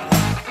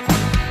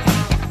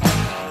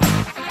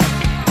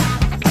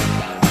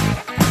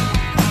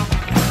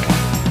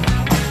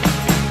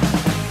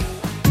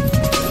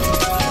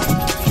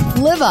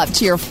 Live up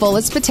to your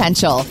fullest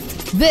potential.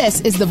 This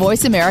is the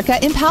Voice America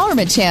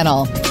Empowerment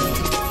Channel.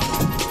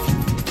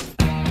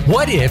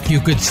 What if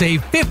you could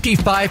save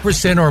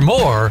 55% or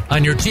more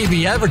on your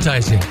TV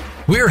advertising?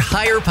 We're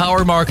Higher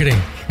Power Marketing,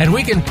 and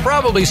we can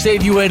probably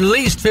save you at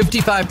least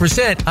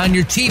 55% on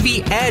your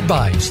TV ad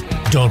buys.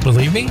 Don't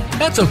believe me?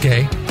 That's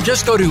okay.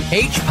 Just go to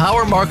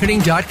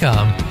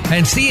hpowermarketing.com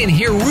and see and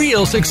hear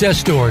real success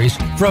stories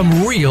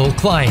from real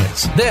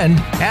clients. Then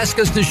ask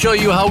us to show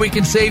you how we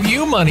can save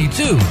you money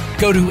too.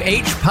 Go to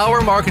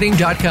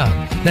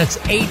hpowermarketing.com. That's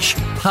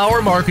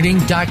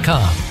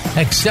hpowermarketing.com.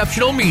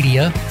 Exceptional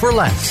media for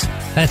less.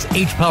 That's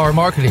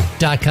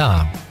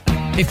hpowermarketing.com.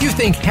 If you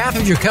think half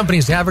of your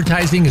company's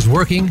advertising is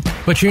working,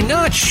 but you're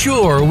not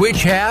sure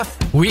which half,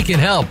 we can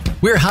help.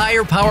 We're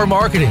Higher Power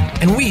Marketing,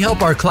 and we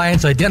help our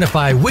clients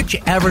identify which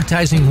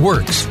advertising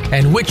works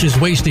and which is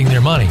wasting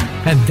their money.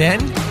 And then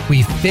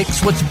we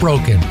fix what's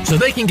broken so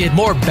they can get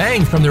more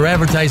bang from their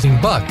advertising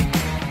buck.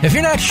 If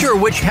you're not sure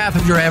which half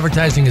of your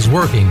advertising is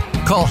working,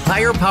 call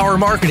Higher Power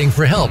Marketing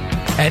for help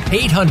at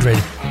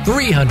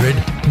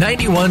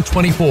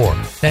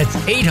 800-300-9124. That's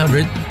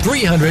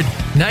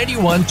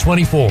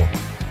 800-300-9124.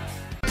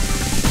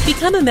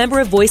 Become a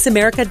member of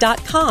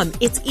VoiceAmerica.com.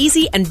 It's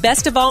easy, and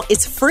best of all,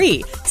 it's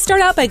free.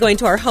 Start out by going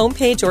to our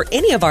homepage or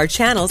any of our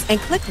channels and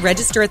click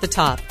register at the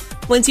top.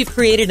 Once you've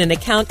created an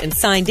account and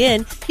signed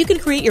in, you can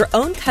create your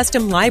own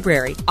custom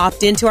library,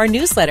 opt into our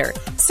newsletter,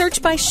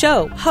 search by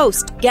show,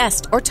 host,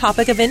 guest, or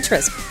topic of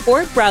interest,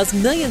 or browse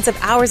millions of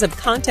hours of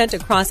content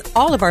across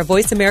all of our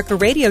Voice America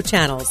radio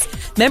channels.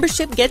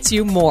 Membership gets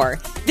you more.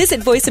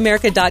 Visit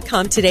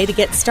VoiceAmerica.com today to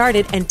get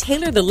started and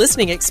tailor the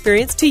listening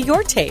experience to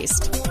your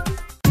taste.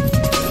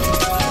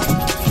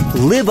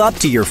 Live up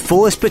to your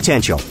fullest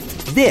potential.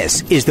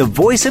 This is the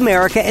Voice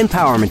America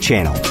Empowerment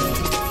Channel.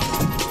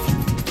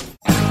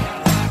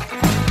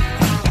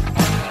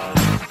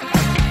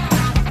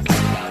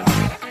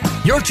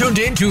 You're tuned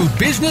in to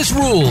Business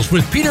Rules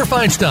with Peter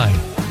Feinstein.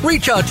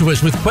 Reach out to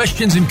us with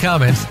questions and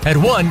comments at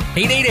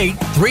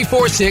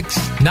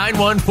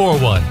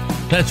 1-888-346-9141.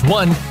 That's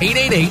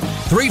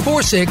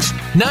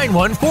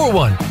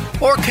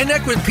 1-888-346-9141. Or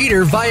connect with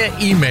Peter via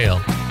email.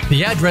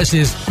 The address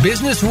is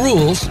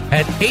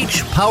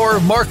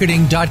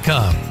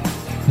businessrules@hpowermarketing.com.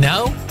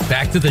 Now,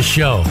 back to the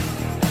show.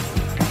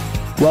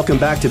 Welcome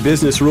back to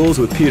Business Rules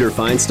with Peter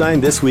Feinstein.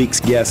 This week's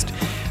guest,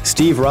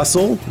 Steve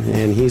Russell,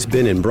 and he's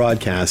been in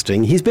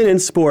broadcasting. He's been in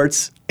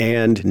sports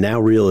and now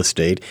real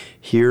estate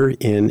here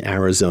in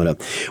Arizona.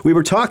 We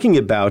were talking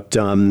about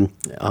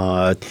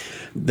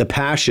the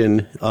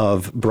passion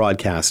of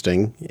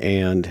broadcasting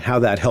and how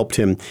that helped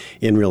him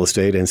in real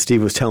estate. And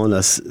Steve was telling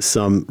us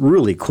some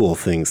really cool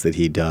things that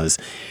he does.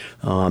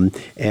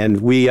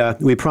 And we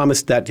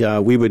promised that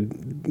we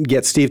would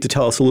get Steve to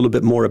tell us a little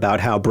bit more about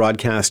how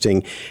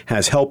broadcasting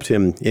has helped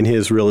him in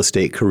his real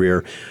estate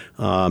career.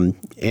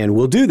 And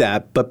we'll do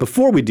that. But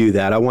before we do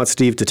that, I want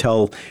Steve to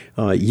tell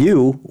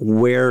you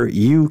where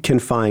you can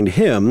find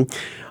him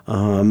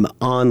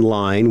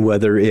online,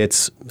 whether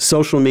it's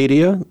social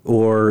media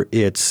or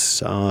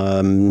it's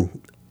a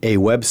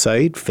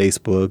website,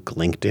 Facebook,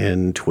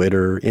 LinkedIn,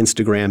 Twitter,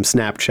 Instagram,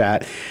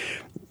 Snapchat.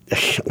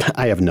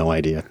 I have no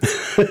idea.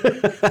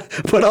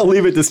 But I'll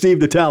leave it to Steve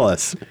to tell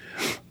us.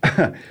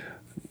 A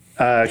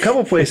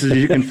couple places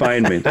you can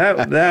find me.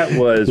 That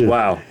was,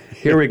 wow.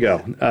 Here we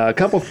go. A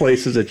couple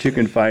places that you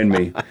can find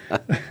me.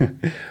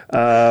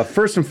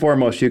 First and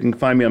foremost, you can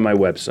find me on my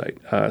website,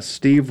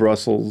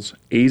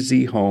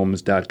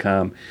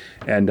 steverussellsazhomes.com.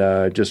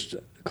 And just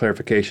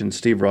clarification,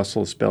 Steve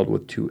Russell is spelled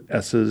with 2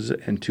 S's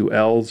and 2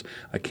 L's.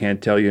 I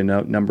can't tell you a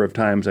number of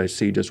times I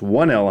see just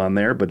 1 L on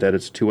there, but that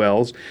it's 2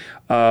 L's.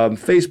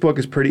 Facebook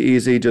is pretty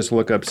easy. Just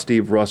look up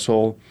Steve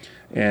Russell,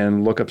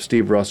 and look up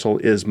Steve Russell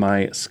is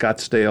my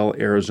Scottsdale,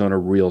 Arizona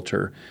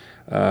realtor.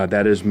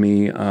 That is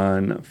me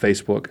on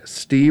Facebook.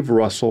 Steve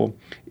Russell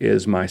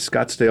is my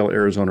Scottsdale,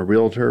 Arizona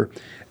realtor.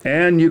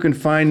 And you can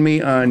find me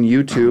on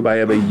YouTube. I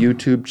have a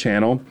YouTube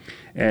channel.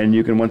 And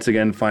you can once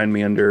again find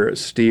me under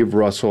Steve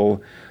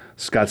Russell,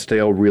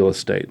 Scottsdale Real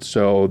Estate.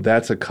 So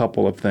that's a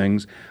couple of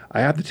things. I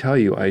have to tell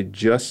you, I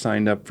just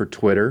signed up for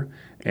Twitter.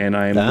 And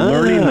I'm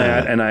learning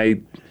that. And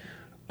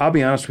I'll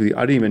be honest with you,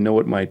 I don't even know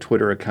what my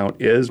Twitter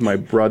account is. My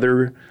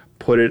brother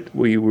put it,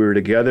 we were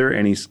together,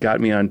 and he's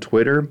got me on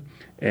Twitter.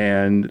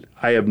 And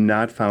I have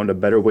not found a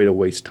better way to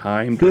waste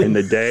time in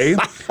the day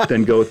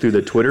than go through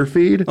the Twitter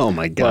feed. Oh,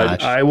 my gosh.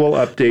 But I will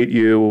update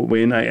you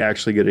when I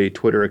actually get a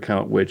Twitter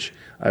account, which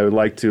I would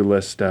like to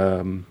list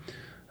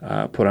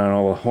put on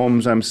all the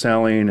homes I'm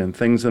selling and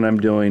things that I'm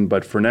doing.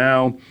 But for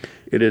now,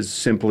 it is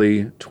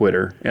simply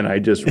Twitter, and I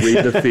just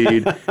read the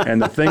feed, and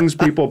the things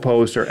people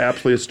post are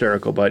absolutely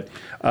hysterical. But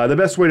the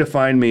best way to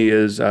find me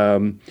is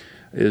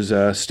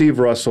Steve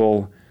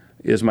Russell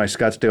is my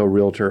Scottsdale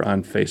Realtor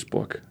on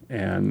Facebook,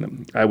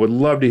 and I would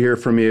love to hear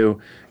from you.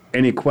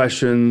 Any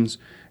questions,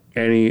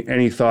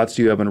 any thoughts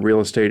you have on real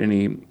estate,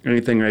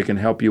 anything I can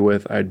help you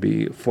with, I'd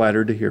be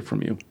flattered to hear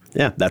from you.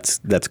 Yeah, that's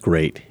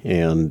great.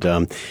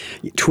 And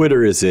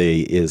Twitter is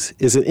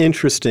an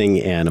interesting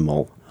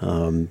animal.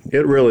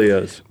 It really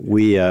is.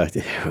 We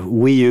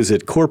use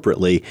it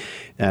corporately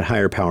at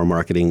Higher Power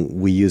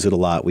Marketing. We use it a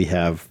lot. We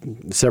have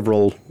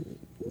several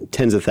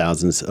tens of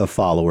thousands of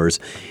followers,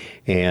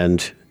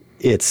 and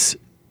it's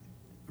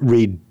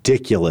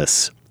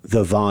ridiculous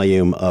the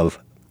volume of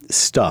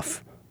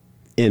stuff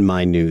in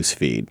my news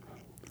feed.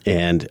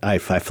 And I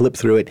flip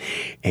through it,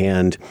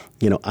 and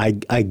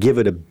I give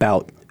it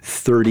about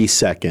 30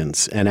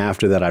 seconds, and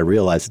after that I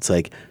realize it's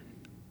like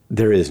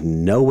there is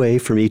no way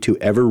for me to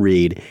ever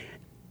read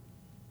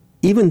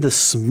even the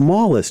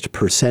smallest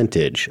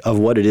percentage of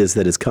what it is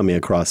that is coming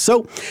across.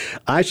 So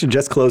I should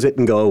just close it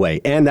and go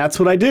away. And that's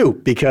what I do,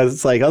 because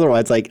it's like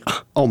otherwise it's like,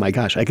 oh my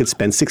gosh, I could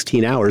spend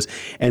 16 hours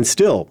and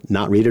still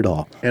not read it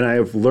all. And I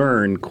have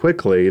learned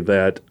quickly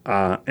that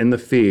in the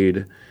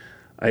feed,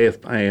 I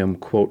am,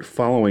 quote,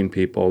 following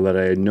people that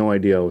I had no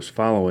idea I was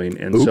following.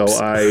 And Oops. so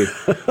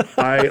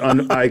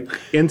I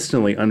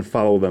instantly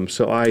unfollow them.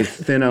 So I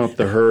thin out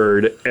the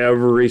herd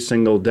every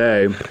single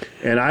day.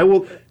 And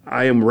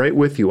I am right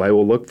with you. I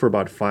will look for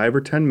about 5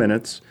 or 10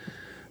 minutes,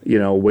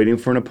 waiting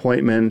for an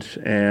appointment.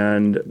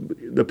 And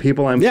the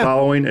people I'm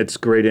following, it's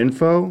great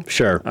info.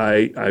 Sure.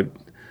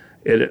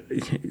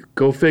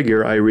 Go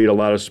figure, I read a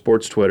lot of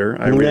sports Twitter.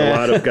 I read a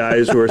lot of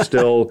guys who are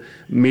still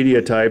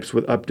media types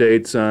with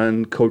updates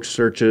on coach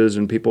searches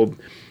and people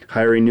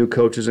hiring new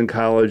coaches in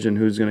college and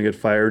who's going to get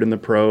fired in the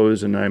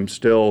pros. And I'm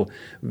still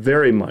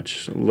very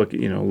much look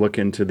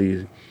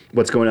into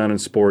what's going on in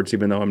sports,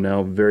 even though I'm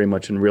now very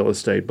much in real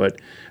estate. But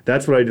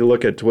that's what I do,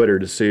 look at Twitter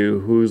to see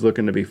who's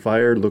looking to be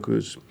fired, look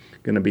who's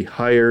going to be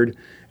hired.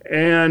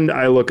 And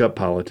I look up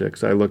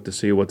politics. I look to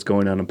see what's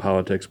going on in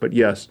politics. But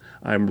yes,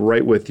 I'm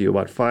right with you.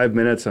 About 5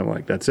 minutes, I'm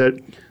like, that's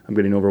it. I'm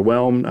getting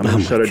overwhelmed. I'm going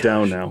to shut it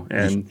down now.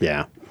 And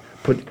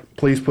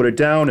please put it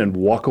down and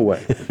walk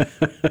away.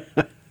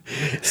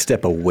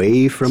 Step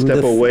away from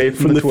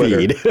the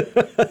feed.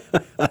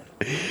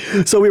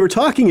 So we were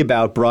talking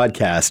about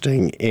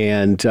broadcasting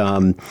and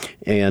the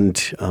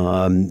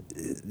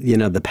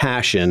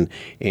passion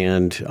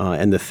and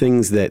the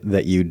things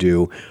that you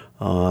do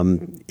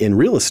in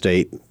real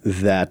estate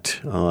that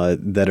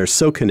are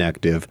so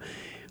connective.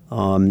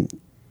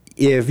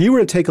 If you were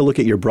to take a look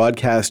at your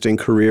broadcasting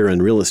career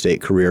and real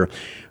estate career,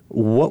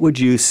 what would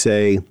you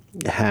say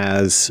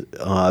has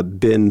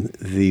been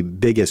the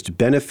biggest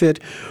benefit,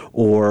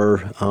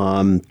 or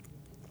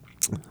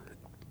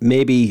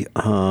maybe,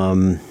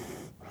 I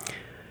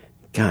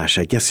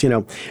guess,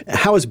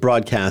 how has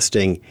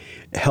broadcasting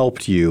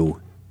helped you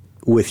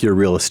with your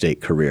real estate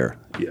career?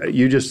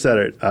 You just said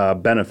it,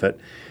 benefit.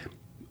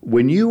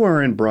 When you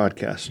are in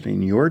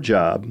broadcasting, your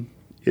job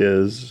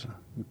is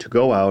to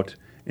go out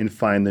and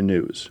find the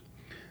news.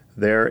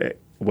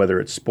 Whether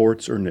it's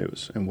sports or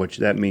news. And what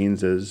that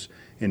means is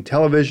in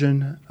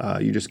television,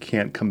 you just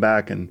can't come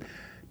back and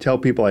tell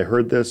people I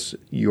heard this.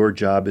 Your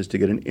job is to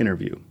get an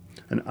interview,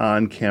 an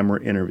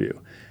on-camera interview.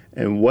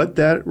 And what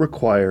that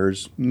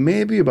requires,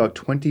 maybe about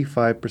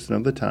 25%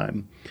 of the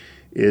time,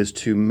 is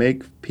to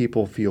make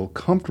people feel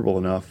comfortable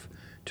enough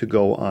to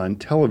go on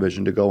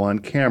television, to go on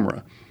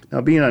camera. Now,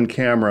 being on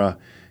camera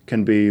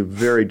can be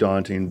very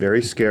daunting,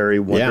 very scary,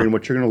 wondering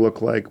what you're going to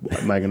look like.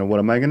 What am I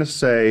going to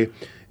say?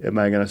 Am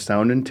I going to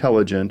sound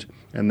intelligent?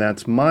 And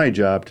that's my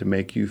job, to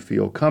make you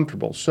feel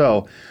comfortable.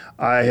 So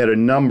I had a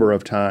number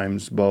of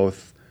times,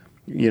 both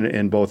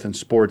in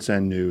sports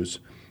and news,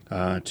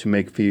 to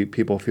make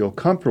people feel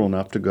comfortable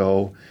enough to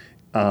go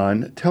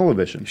on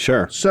television.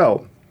 Sure.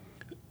 So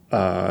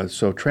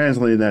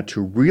translating that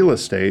to real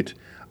estate,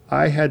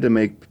 I had to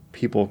make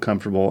people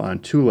comfortable on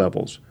two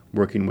levels: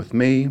 working with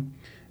me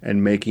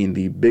and making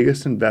the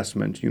biggest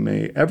investment you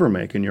may ever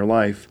make in your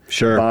life,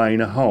 sure, buying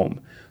a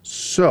home.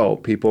 So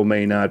people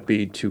may not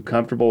be too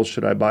comfortable,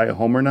 should I buy a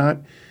home or not?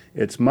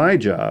 It's my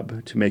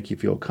job to make you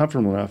feel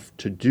comfortable enough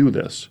to do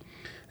this.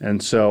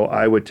 And so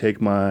I would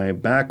take my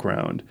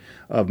background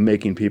of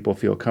making people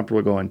feel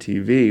comfortable to go on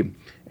TV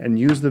and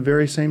use the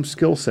very same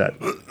skill set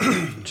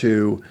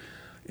to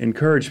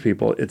encourage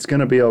people. It's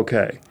going to be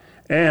okay.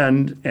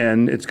 And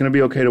it's going to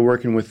be okay to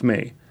working with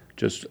me.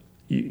 Just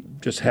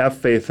have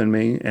faith in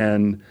me,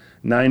 and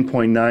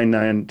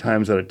 9.99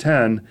 times out of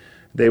 10,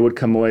 they would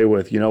come away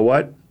with, you know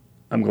what?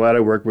 I'm glad I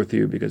worked with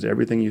you because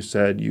everything you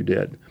said, you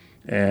did.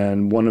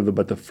 And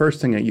but the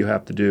first thing that you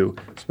have to do,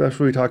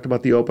 especially we talked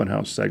about the open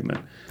house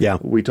segment. Yeah.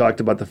 We talked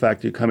about the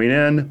fact that you're coming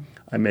in,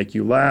 I make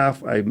you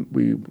laugh,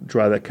 we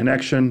draw that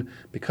connection,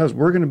 because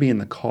we're going to be in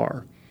the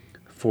car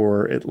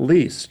for at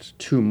least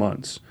 2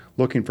 months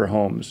looking for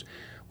homes.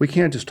 We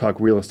can't just talk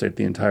real estate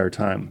the entire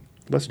time.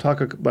 Let's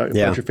talk about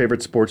your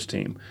favorite sports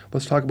team.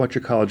 Let's talk about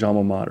your college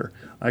alma mater.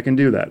 I can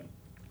do that.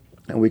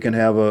 And we can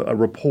have a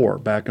rapport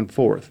back and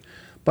forth.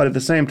 But at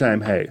the same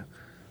time, hey,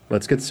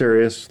 let's get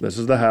serious. This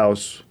is the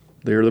house.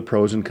 There are the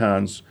pros and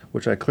cons,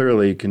 which I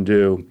clearly can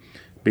do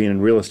being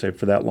in real estate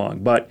for that long.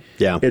 But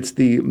it's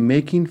the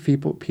making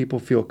people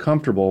feel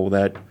comfortable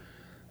that,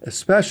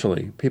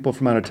 especially people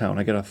from out of town.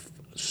 I get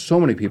so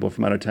many people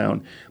from out of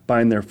town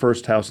buying their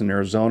first house in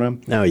Arizona.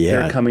 Oh,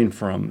 yeah. They're coming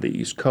from the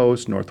East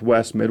Coast,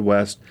 Northwest,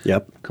 Midwest.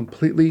 Yep.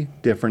 Completely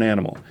different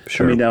animal.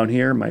 Sure. Coming down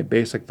here, my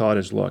basic thought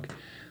is, look,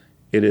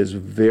 it is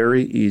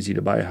very easy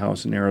to buy a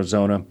house in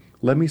Arizona.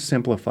 Let me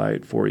simplify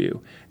it for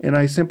you. And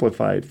I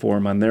simplify it for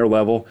them on their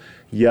level.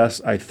 Yes,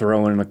 I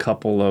throw in a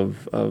couple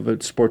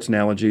of sports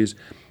analogies.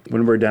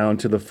 When we're down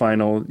to the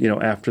final,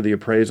 after the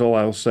appraisal,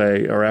 I'll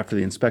say, or after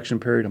the inspection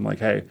period, I'm like,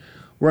 hey,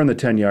 we're on the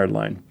 10-yard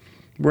line.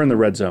 We're in the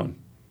red zone.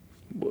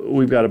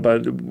 We've got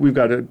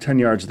 10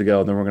 yards to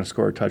go, then we're going to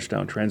score a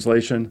touchdown.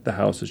 Translation, the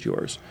house is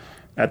yours.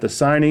 At the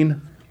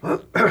signing,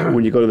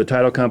 when you go to the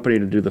title company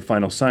to do the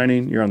final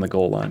signing, you're on the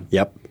goal line.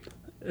 Yep.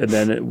 And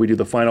then we do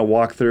the final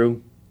walkthrough.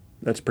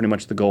 That's pretty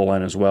much the goal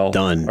line as well.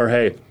 Done. Or,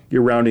 hey,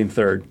 you're rounding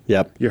third.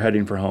 Yep. You're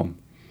heading for home.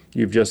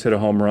 You've just hit a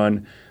home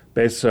run.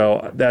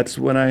 So that's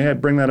when I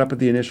bring that up at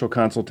the initial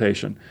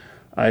consultation.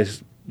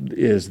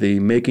 Is the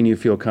making you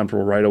feel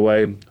comfortable right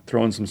away,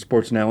 throwing some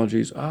sports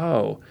analogies.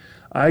 Oh,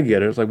 I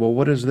get it. It's like, well,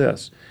 what is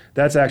this?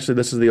 This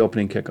is the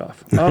opening kickoff.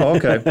 Oh,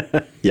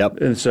 okay. Yep.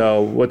 And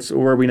so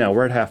where are we now?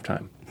 We're at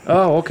halftime.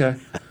 Oh, okay.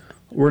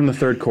 We're in the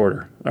third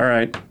quarter. All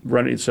right,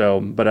 running. So,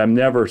 but I'm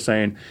never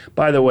saying,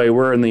 by the way,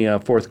 we're in the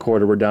fourth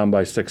quarter. We're down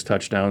by 6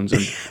 touchdowns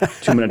and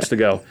 2 minutes to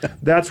go.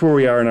 That's where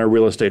we are in our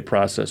real estate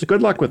process.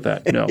 Good luck with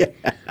that. No,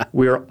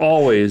 we are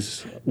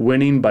always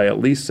winning by at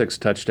least 6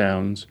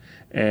 touchdowns,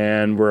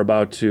 and we're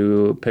about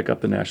to pick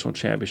up the national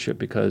championship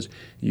because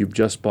you've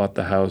just bought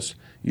the house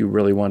you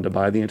really wanted to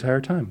buy the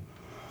entire time.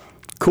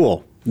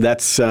 Cool.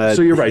 That's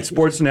so you're right.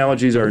 Sports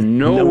analogies are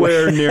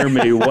nowhere near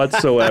me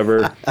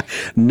whatsoever.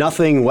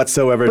 Nothing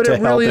whatsoever to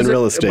help in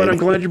real estate. But I'm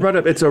glad you brought it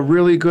up. It's a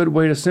really good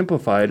way to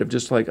simplify it. Of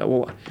just like,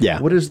 well,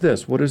 what is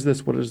this? What is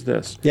this? What is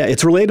this? Yeah,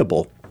 it's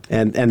relatable.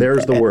 And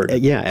there's the word.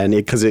 And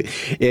because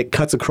it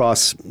cuts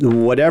across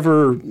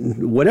whatever.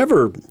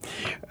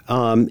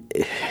 And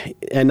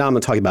now I'm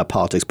not talking about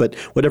politics, but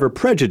whatever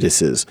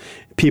prejudices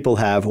people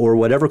have or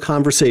whatever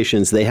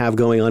conversations they have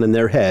going on in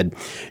their head,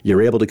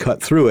 you're able to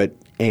cut through it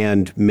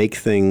and make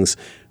things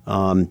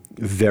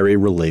very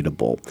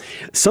relatable.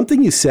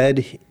 Something you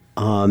said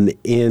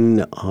in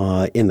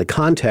the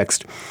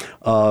context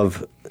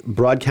of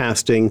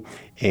broadcasting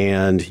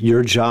and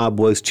your job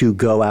was to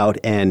go out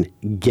and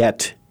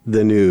get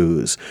the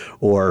news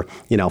or,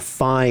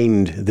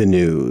 find the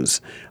news.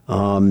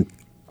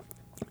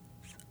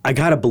 I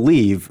got to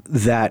believe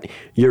that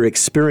your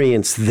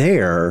experience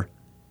there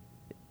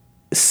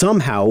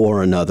somehow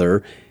or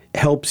another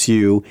helps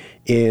you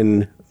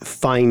in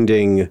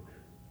finding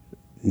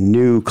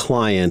new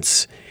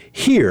clients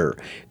here.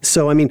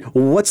 So,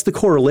 what's the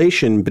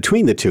correlation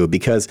between the two?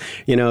 Because,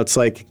 it's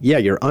like,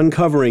 you're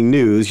uncovering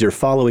news, you're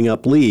following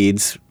up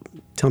leads.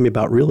 Tell me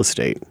about real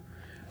estate.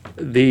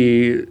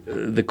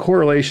 The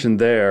correlation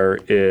there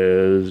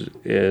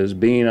is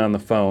being on the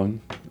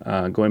phone,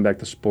 going back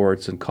to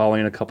sports and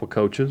calling a couple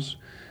coaches,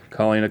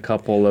 calling a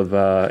couple of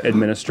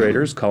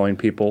administrators, calling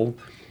people,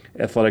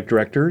 athletic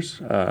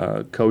directors,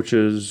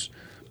 coaches,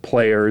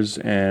 players,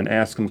 and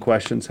ask them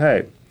questions.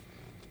 Hey,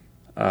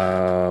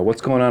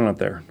 what's going on out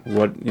there?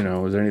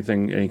 Is there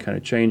any kind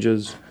of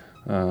changes?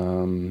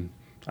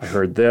 I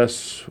heard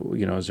this.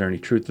 Is there any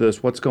truth to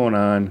this? What's going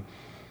on?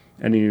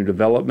 Any new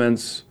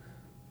developments?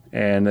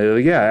 And they're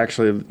like,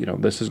 actually,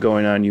 this is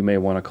going on. You may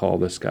want to call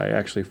this guy.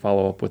 Actually,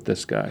 follow up with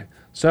this guy.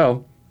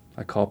 So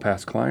I call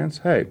past clients.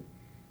 Hey,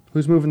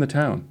 who's moving to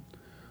town?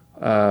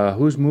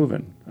 Who's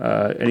moving?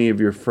 Any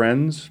of your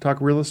friends talk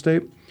real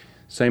estate?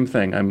 Same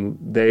thing.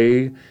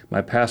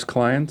 My past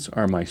clients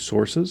are my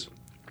sources.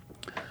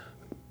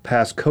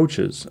 Past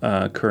coaches,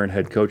 current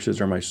head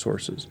coaches are my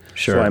sources.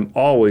 Sure. So I'm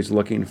always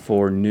looking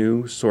for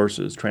new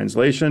sources.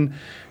 Translation,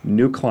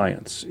 new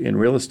clients in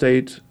real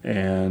estate,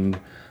 and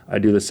I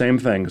do the same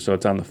thing. So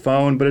it's on the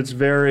phone, but it's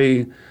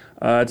very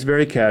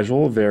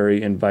casual,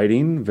 very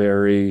inviting,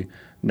 very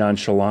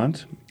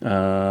nonchalant,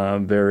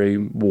 very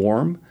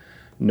warm,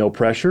 no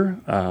pressure.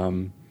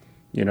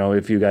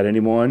 If you got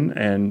anyone,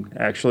 and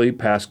actually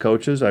past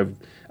coaches I've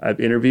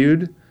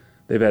interviewed,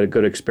 they've had a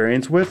good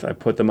experience with. I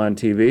put them on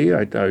TV.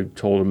 I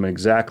told them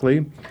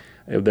exactly.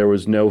 If there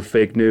was no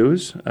fake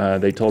news,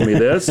 they told me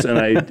this, and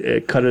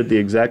I cut it the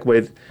exact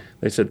way.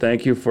 They said,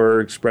 "Thank you for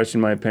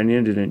expressing my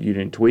opinion. You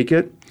didn't tweak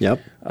it." Yep.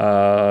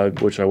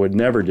 Which I would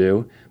never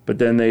do. But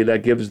then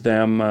that gives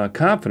them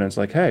confidence.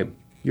 Like, hey,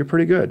 you're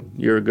pretty good.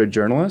 You're a good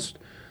journalist.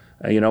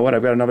 You know what?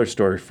 I've got another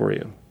story for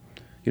you.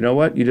 You know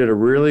what? You did a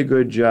really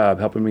good job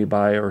helping me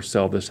buy or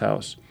sell this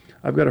house.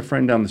 I've got a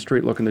friend down the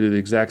street looking to do the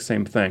exact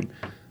same thing.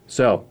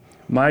 So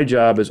my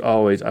job is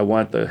always, I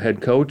want the head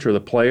coach or the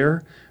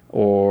player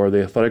or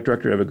the athletic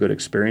director to have a good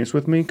experience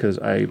with me because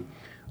I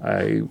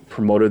I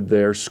promoted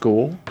their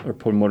school or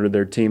promoted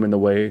their team in the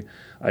way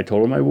I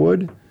told them I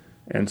would.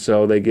 And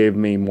so they gave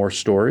me more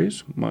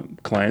stories. My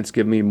clients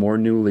give me more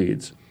new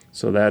leads.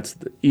 So that's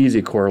the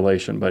easy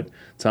correlation. But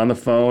it's on the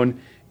phone.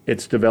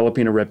 It's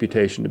developing a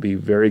reputation to be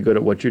very good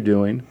at what you're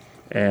doing.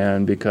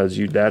 And because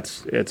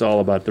it's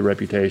all about the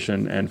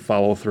reputation and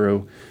follow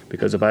through.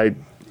 Because if I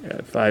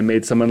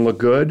made someone look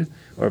good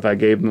or if I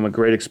gave them a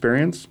great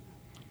experience,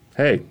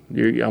 hey,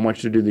 I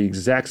want you to do the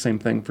exact same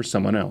thing for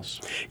someone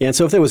else. Yeah, and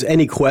so if there was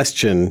any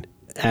question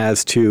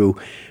as to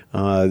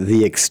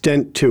the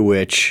extent to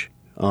which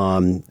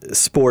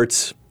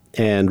sports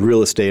and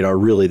real estate are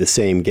really the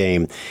same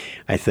game,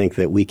 I think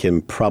that we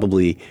can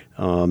probably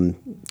kind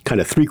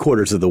of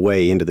 3/4 of the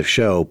way into the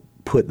show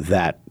put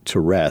that to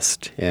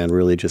rest and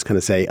really just kind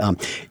of say,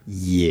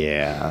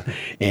 yeah.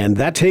 And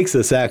that takes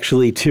us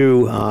actually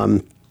to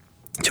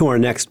our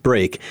next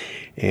break.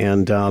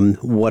 And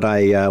what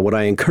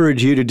I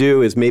encourage you to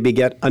do is maybe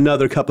get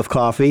another cup of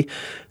coffee.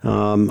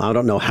 I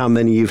don't know how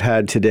many you've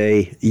had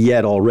today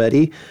yet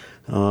already,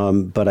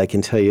 but I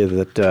can tell you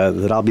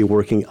that I'll be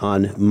working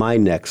on my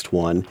next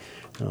one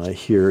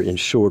here in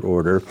short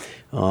order.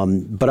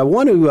 But I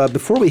want to,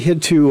 before we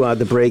head to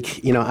the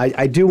break,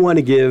 I do want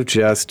to give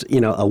just,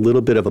 a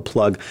little bit of a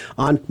plug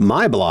on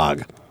my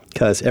blog.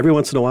 Because every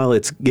once in a while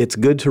it's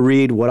good to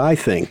read what I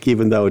think,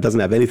 even though it doesn't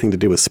have anything to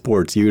do with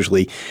sports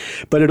usually.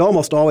 But it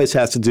almost always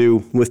has to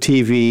do with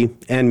TV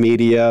and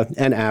media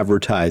and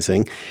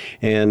advertising.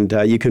 And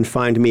you can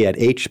find me at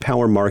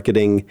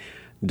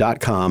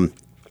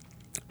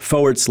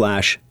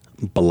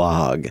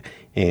hpowermarketing.com/blog.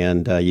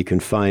 And you can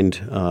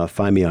find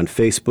me on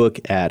Facebook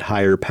at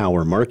Higher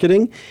Power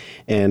Marketing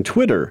and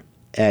Twitter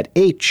at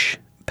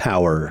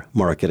Power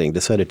Marketing.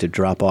 Decided to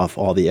drop off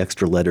all the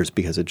extra letters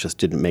because it just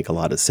didn't make a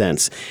lot of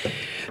sense.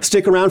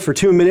 Stick around for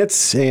 2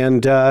 minutes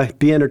and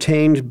be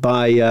entertained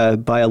by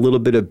a little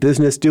bit of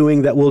business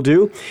doing that we'll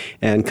do,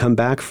 and come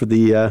back for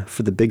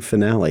the big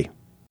finale.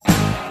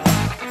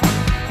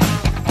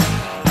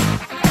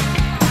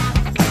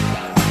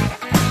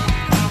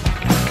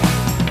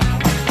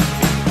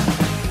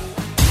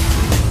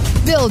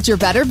 Build your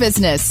better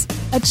business.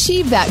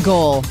 Achieve that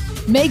goal.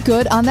 Make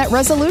good on that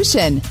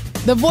resolution.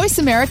 The Voice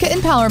America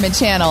Empowerment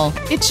Channel.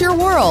 It's your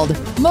world.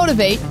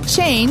 Motivate,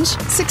 change,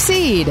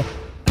 succeed.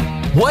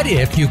 What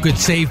if you could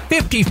save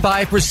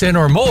 55%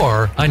 or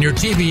more on your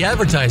TV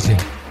advertising?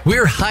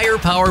 We're Higher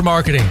Power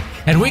Marketing,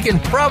 and we can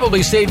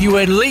probably save you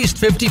at least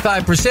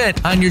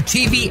 55% on your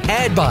TV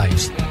ad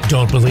buys.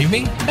 Don't believe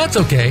me? That's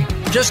okay.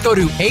 Just go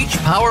to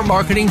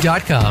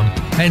hpowermarketing.com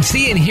and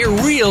see and hear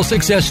real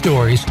success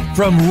stories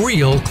from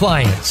real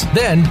clients.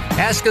 Then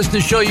ask us to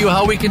show you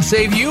how we can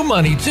save you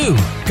money too.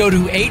 Go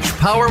to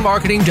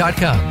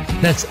hpowermarketing.com.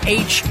 That's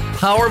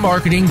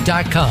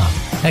hpowermarketing.com.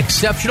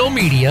 Exceptional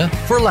media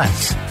for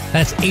less.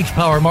 That's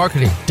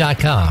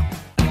hpowermarketing.com.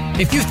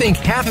 If you think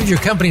half of your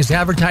company's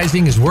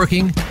advertising is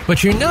working,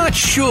 but you're not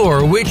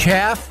sure which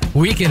half,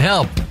 we can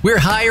help. We're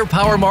Higher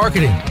Power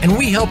Marketing, and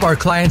we help our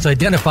clients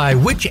identify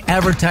which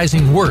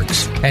advertising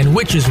works and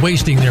which is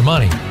wasting their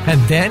money. And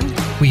then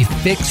we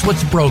fix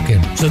what's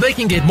broken so they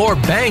can get more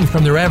bang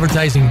from their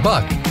advertising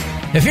buck.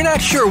 If you're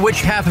not sure which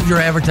half of your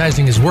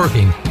advertising is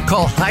working,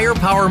 call Higher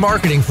Power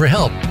Marketing for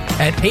help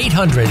at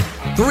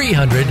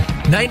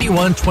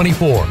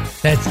 800-300-9124.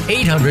 That's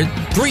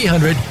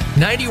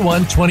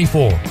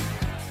 800-300-9124.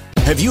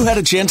 Have you had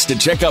a chance to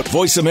check out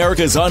Voice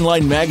America's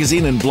online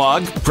magazine and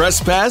blog,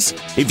 Press Pass?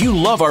 If you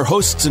love our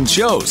hosts and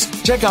shows,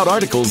 check out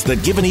articles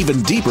that give an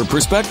even deeper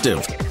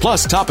perspective.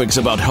 Plus topics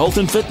about health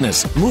and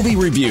fitness, movie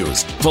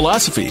reviews,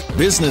 philosophy,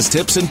 business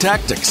tips and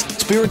tactics,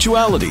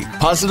 spirituality,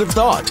 positive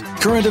thought,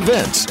 current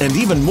events, and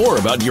even more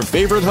about your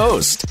favorite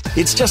host.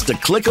 It's just a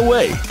click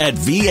away at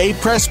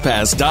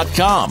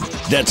vapresspass.com.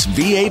 That's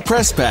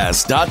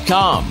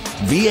vapresspass.com.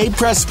 VA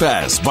Press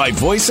Pass by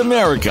Voice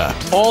America.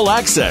 All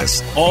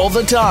access, all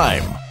the time.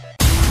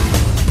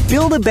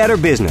 Build a better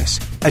business.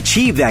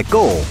 Achieve that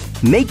goal.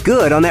 Make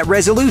good on that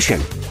resolution.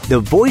 The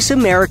Voice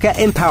America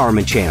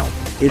Empowerment Channel.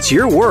 It's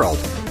your world.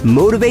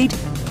 Motivate,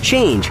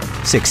 change,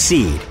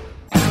 succeed.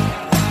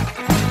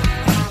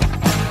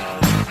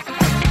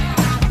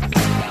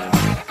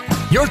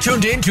 You're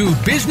tuned in to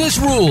Business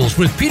Rules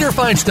with Peter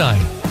Feinstein.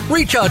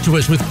 Reach out to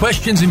us with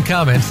questions and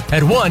comments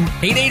at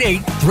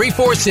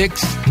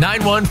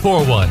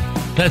 1-888-346-9141.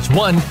 That's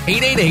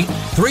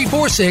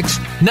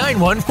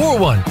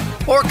 1-888-346-9141.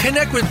 Or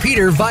connect with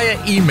Peter via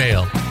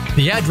email.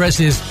 The address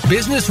is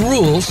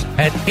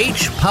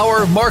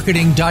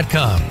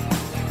businessrules@hpowermarketing.com.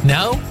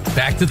 Now,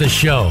 back to the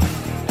show.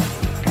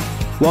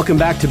 Welcome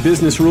back to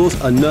Business Rules,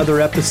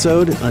 another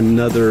episode,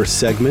 another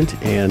segment,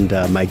 and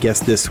my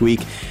guest this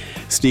week,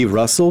 Steve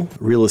Russell,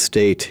 real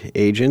estate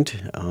agent,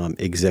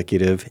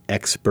 executive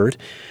expert.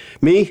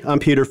 Me, I'm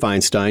Peter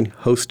Feinstein,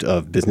 host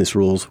of Business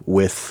Rules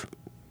with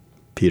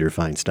Peter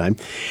Feinstein.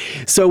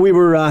 So we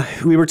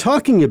were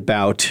talking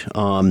about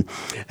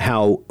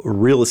how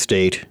real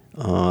estate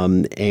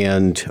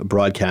and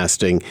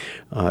broadcasting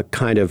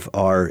kind of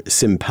are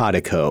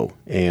simpatico.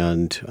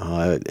 And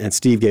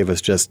Steve gave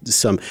us just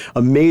some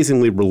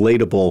amazingly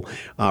relatable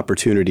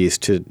opportunities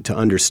to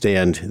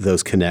understand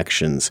those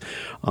connections.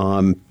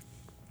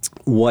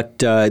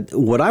 What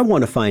I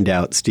want to find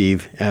out,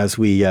 Steve, as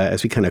we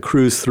kind of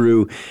cruise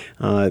through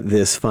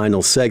this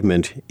final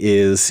segment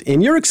is,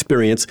 in your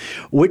experience,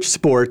 which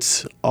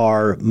sports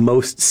are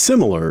most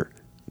similar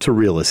to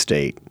real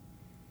estate?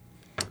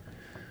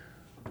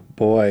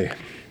 Boy.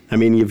 I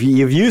mean,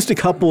 you've used a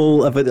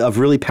couple of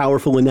really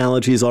powerful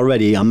analogies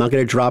already. I'm not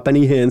going to drop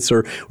any hints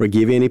or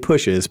give you any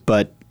pushes,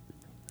 but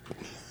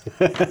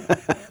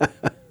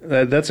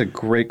that's a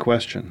great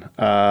question.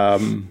 I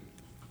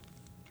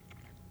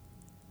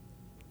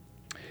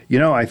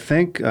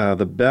think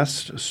the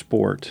best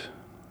sport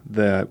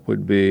that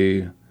would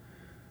be,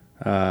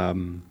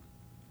 honestly,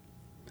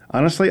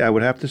 I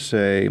would have to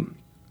say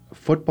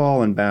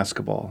football and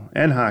basketball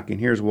and hockey. And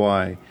here's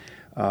why.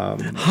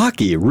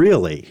 Hockey,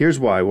 really? Here's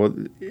why. I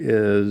would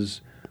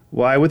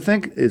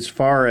think as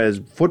far as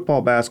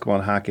football, basketball,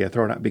 and hockey, I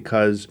throw it out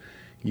because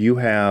you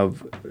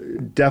have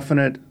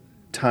definite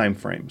time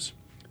frames.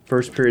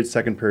 First period,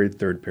 second period,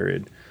 third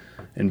period.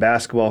 In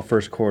basketball,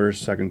 first quarter,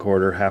 second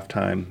quarter,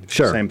 halftime,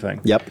 sure. Same thing.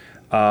 Yep.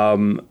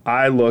 When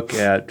I look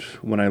at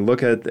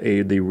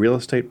the real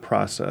estate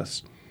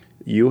process,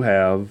 you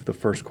have the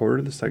first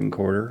quarter, the second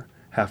quarter,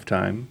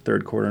 halftime,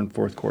 third quarter, and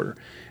fourth quarter.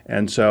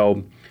 And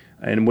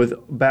with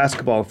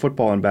basketball,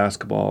 football and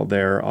basketball,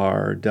 there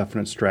are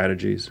definite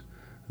strategies.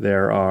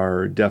 There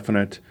are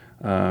definite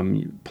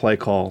play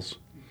calls.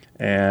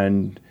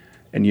 And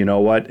you know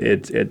what?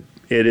 It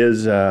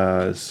is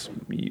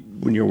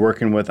when you're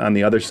working with, on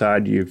the other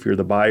side, if you're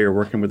the buyer, you're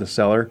working with the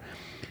seller,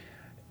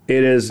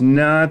 it is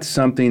not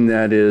something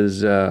that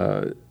is,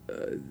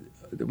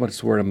 what's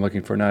the word I'm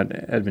looking for, not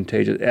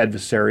advantageous,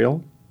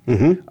 adversarial.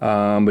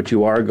 Mm-hmm. But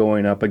you are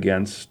going up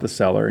against the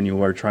seller, and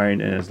you are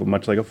trying, and it's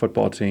much like a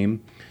football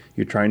team,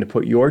 you're trying to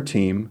put your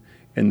team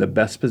in the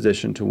best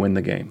position to win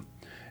the game.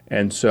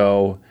 And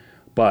so,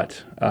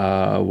 but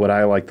what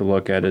I like to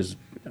look at is,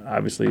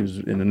 obviously,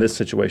 in this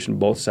situation,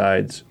 both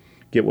sides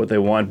get what they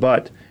want,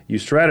 but you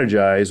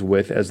strategize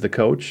with, as the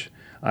coach,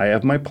 I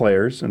have my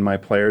players, and my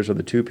players are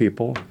the two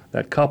people,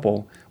 that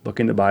couple,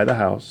 looking to buy the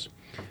house.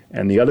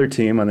 And the other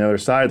team on the other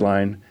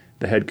sideline,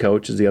 the head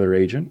coach is the other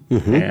agent,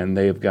 mm-hmm. and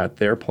they've got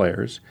their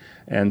players.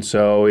 And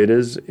so it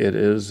is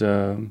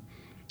a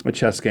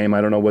chess game.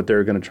 I don't know what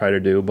they're going to try to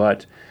do,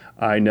 but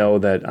I know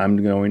that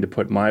I'm going to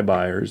put my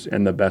buyers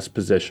in the best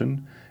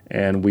position,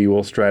 and we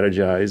will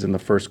strategize in the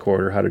first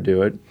quarter how to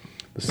do it,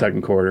 the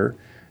second quarter.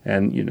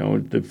 And,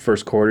 the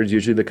first quarter is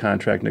usually the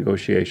contract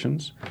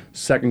negotiations.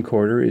 Second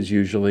quarter is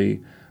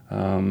usually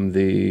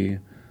the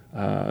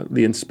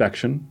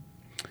inspection.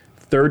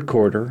 Third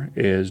quarter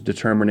is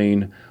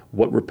determining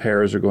what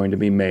repairs are going to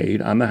be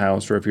made on the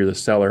house, or if you're the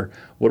seller,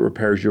 what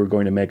repairs you're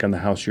going to make on the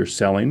house you're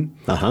selling.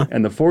 Uh-huh.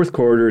 And the fourth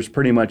quarter is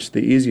pretty much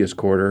the easiest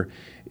quarter,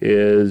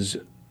 is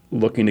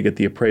looking to get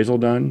the appraisal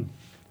done,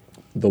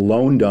 the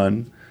loan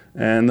done,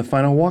 and the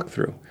final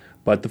walkthrough.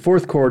 But the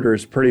fourth quarter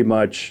is pretty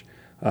much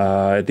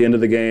at the end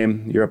of the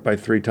game, you're up by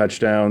 3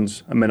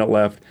 touchdowns, a minute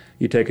left,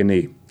 you take a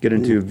knee, get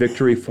into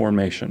victory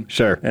formation.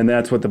 Sure. And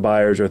that's what the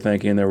buyers are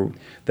thinking.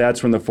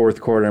 That's when the fourth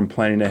quarter, I'm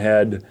planning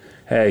ahead.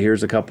 Hey,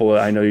 here's a couple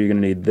I know you're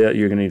going to need that.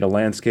 You're going to need a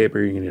landscaper,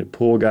 you're going to need a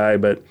pool guy,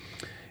 but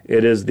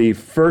it is the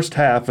first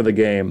half of the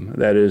game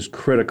that is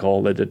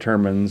critical, that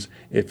determines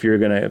if you're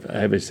going to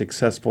have a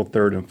successful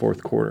third and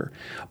fourth quarter.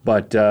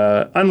 But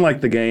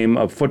unlike the game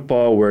of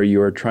football where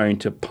you are trying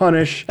to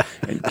punish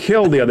and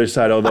kill the other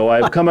side, although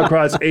I've come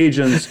across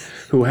agents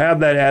who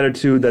have that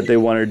attitude that they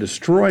want to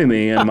destroy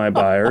me and my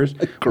buyers,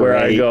 where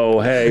I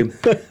go, hey,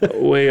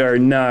 we are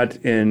not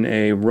in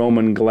a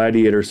Roman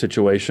gladiator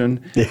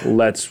situation. Yeah.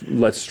 Let's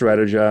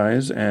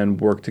strategize and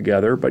work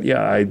together. But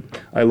yeah,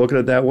 I look at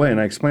it that way, and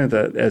I explain it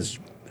as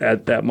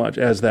that much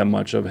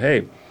of,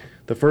 hey,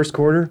 the first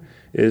quarter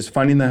is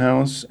finding the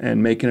house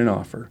and making an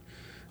offer.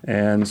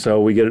 And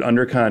so we get it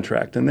under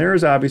contract. And there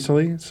is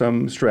obviously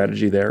some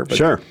strategy there. But,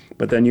 sure.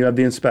 But then you have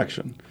the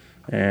inspection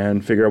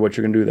and figure out what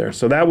you're going to do there.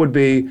 So that would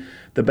be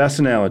the best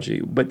analogy.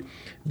 But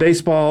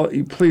baseball,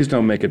 please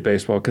don't make it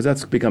baseball, because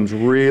that becomes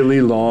really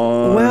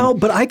long. Well,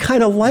 but I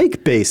kind of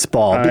like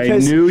baseball.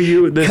 Because, I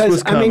knew this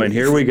was coming.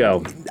 Here we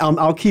go.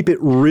 I'll keep it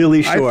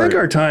really short. I think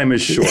our time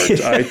is short.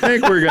 I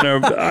think we're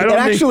going to... It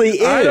actually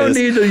is. I don't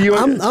need the...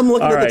 I'm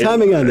looking at the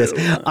timing on this.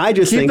 I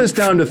just keep this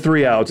down to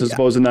 3 outs as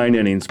opposed to 9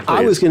 innings, please.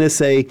 I was going to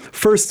say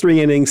first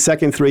 3 innings,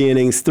 second 3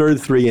 innings, third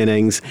 3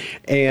 innings,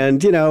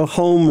 and,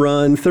 home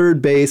run,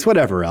 third base,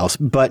 whatever else.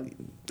 But,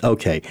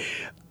 okay,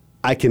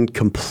 I can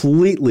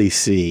completely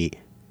see...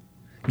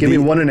 Give me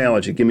one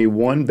analogy. Give me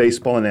one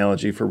baseball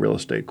analogy for real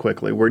estate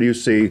quickly. Where do you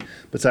see,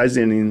 besides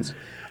the innings,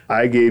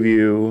 I gave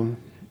you,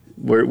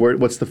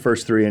 what's the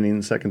first 3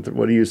 innings, second,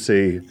 what do you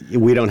see?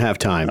 We don't have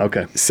time.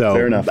 Okay, so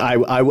fair enough.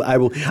 I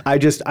will,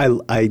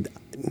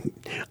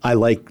 I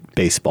like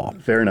baseball.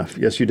 Fair enough.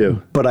 Yes, you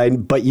do.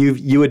 But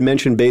you had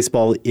mentioned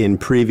baseball in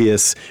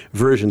previous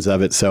versions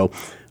of it, so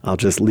I'll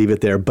just leave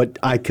it there. But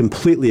I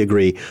completely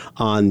agree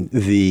on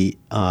the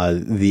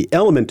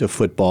element of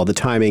football, the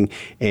timing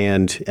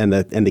and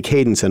the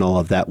cadence and all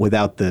of that,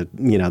 without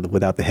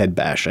the head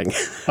bashing.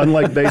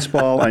 Unlike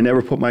baseball, I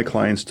never put my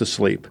clients to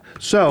sleep.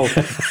 So,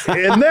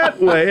 in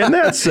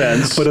that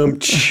sense,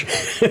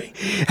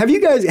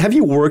 have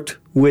you worked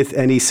with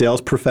any sales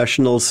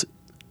professionals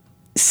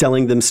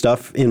selling them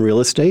stuff in real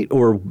estate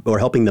or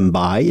helping them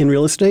buy in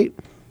real estate?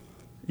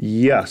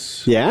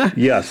 Yes. Yeah?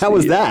 Yes. How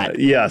was that?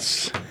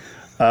 Yes.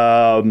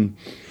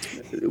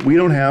 We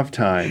don't have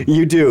time.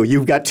 You do.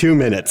 You've got 2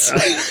 minutes.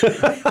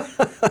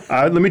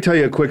 Let me tell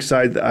you a quick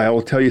side. I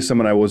will tell you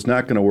someone I was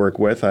not going to work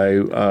with.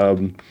 I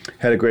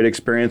had a great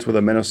experience with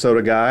a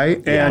Minnesota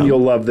guy, and you'll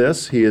love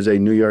this. He is a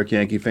New York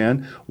Yankee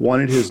fan.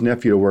 Wanted his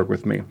nephew to work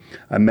with me.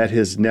 I met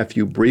his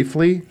nephew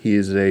briefly. He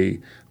is a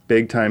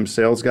big-time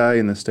sales guy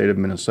in the state of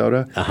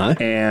Minnesota.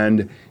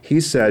 And he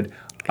said,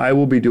 I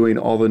will be doing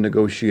all the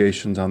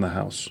negotiations on the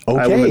house.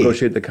 Okay. I will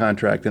negotiate the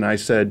contract. And I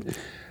said,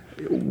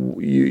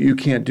 you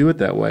can't do it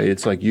that way.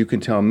 It's like you can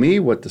tell me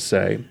what to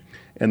say,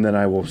 and then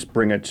I will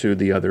bring it to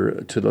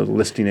the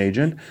listing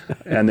agent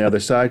and the other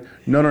side.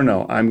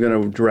 No. I'm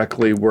going to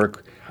directly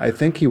work. I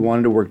think he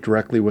wanted to work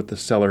directly with the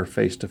seller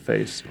face to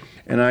face.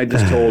 And I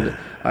just told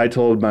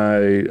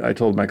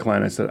my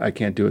client, I said, I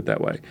can't do it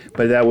that way.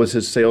 But that was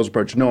his sales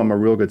approach. No, I'm a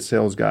real good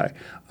sales guy.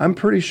 I'm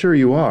pretty sure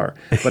you are,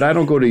 but I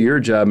don't go to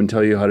your job and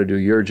tell you how to do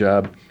your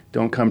job.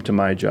 Don't come to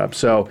my job.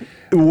 So,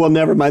 well,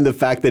 never mind the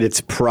fact that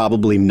it's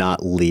probably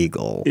not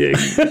legal.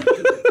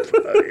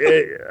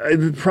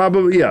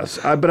 Probably, yes.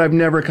 But I've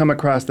never come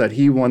across that.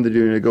 He wanted to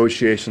do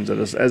negotiations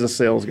as a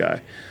sales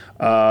guy.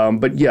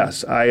 But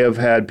yes, I have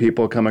had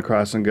people come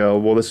across and go,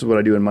 well, this is what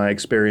I do in my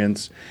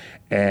experience.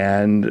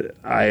 And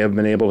I have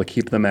been able to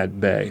keep them at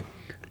bay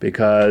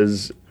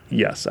because,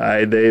 yes,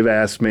 they've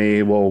asked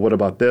me, well, what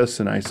about this?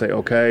 And I say,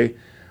 okay,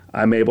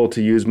 I'm able to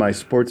use my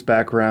sports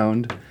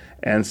background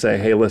and say,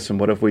 hey, listen,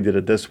 what if we did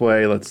it this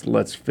way?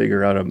 Let's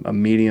figure out a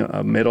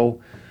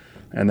middle,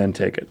 and then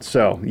take it.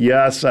 So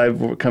yes,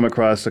 I've come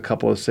across a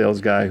couple of sales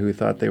guys who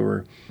thought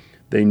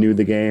they knew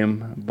the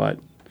game, but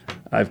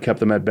I've kept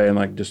them at bay and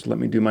like, just let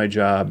me do my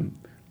job.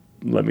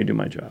 Let me do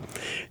my job.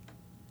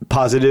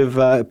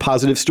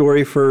 Positive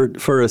story for a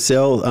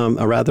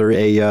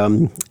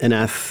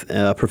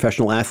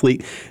professional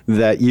athlete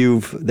that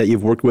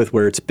you've worked with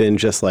where it's been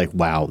just like,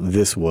 wow,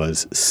 this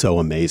was so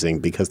amazing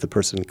because the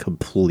person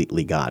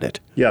completely got it.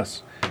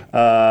 Yes,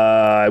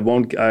 I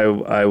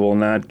will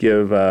not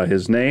give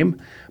his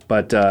name,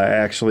 but I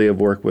actually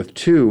have worked with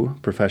 2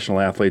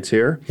 professional athletes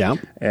here. Yeah,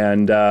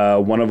 and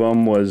one of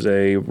them was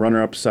a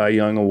runner-up Cy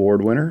Young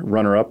Award winner.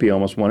 Runner-up, he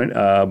almost won it.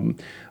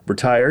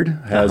 Retired,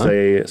 has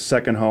a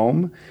second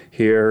home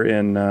here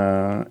in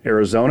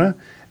Arizona,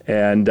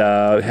 and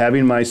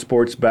having my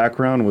sports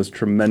background was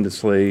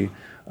tremendously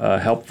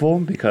helpful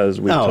because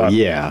we talked.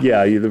 Yeah,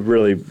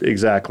 really,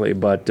 exactly.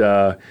 But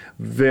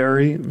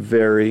very,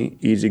 very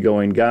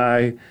easygoing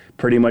guy.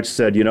 Pretty much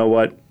said, you know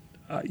what,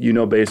 you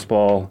know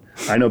baseball,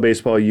 I know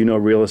baseball, you know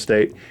real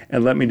estate,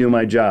 and let me do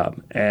my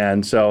job.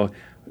 And so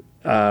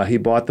he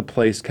bought the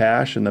place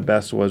cash, and the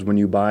best was when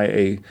you buy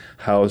a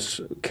house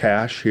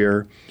cash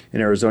here in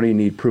Arizona, you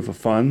need proof of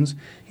funds.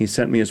 He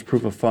sent me his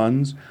proof of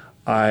funds.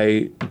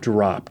 I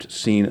dropped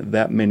seeing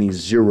that many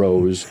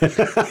zeros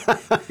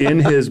in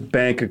his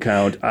bank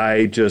account.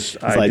 I'm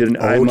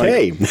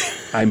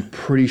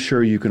pretty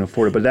sure you can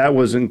afford it. But that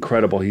was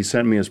incredible. He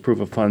sent me his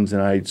proof of funds,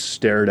 and I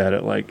stared at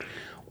it like,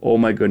 oh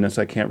my goodness,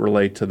 I can't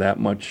relate to that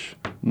much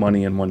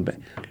money in one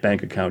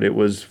bank account. It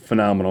was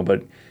phenomenal.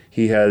 But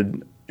he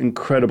had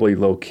incredibly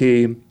low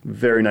key,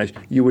 very nice.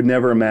 You would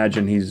never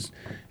imagine he's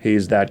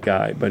that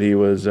guy, but he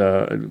was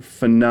a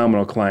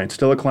phenomenal client.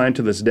 Still a client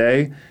to this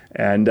day.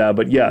 And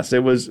but yes, I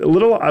was a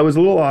little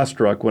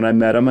awestruck when I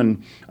met him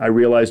and I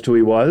realized who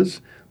he was.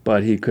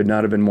 But he could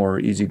not have been more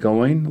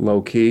easygoing,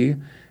 low key,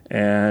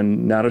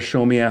 and not a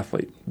show me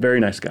athlete. Very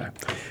nice guy.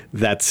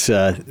 That's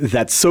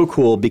so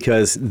cool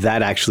because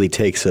that actually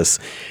takes us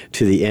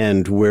to the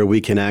end where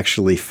we can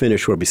actually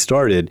finish where we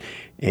started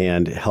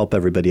and help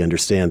everybody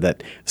understand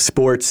that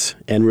sports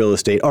and real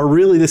estate are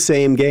really the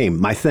same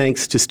game. My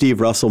thanks to Steve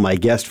Russell, my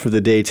guest for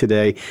the day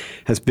today,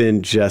 has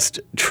been just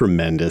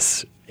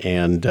tremendous.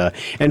 And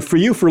for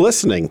you for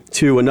listening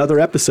to another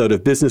episode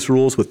of Business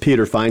Rules with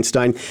Peter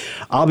Feinstein.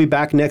 I'll be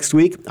back next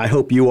week. I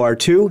hope you are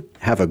too.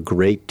 Have a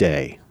great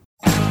day.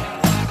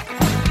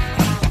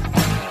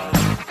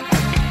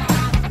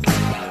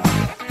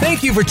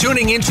 Thank you for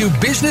tuning into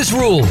Business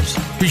Rules.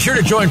 Be sure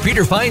to join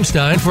Peter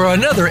Feinstein for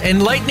another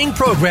enlightening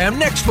program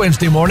next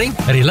Wednesday morning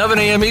at 11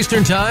 a.m.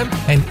 Eastern Time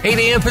and 8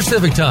 a.m.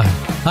 Pacific Time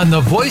on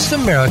the Voice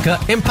America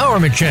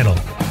Empowerment Channel.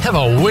 Have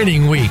a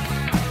winning week.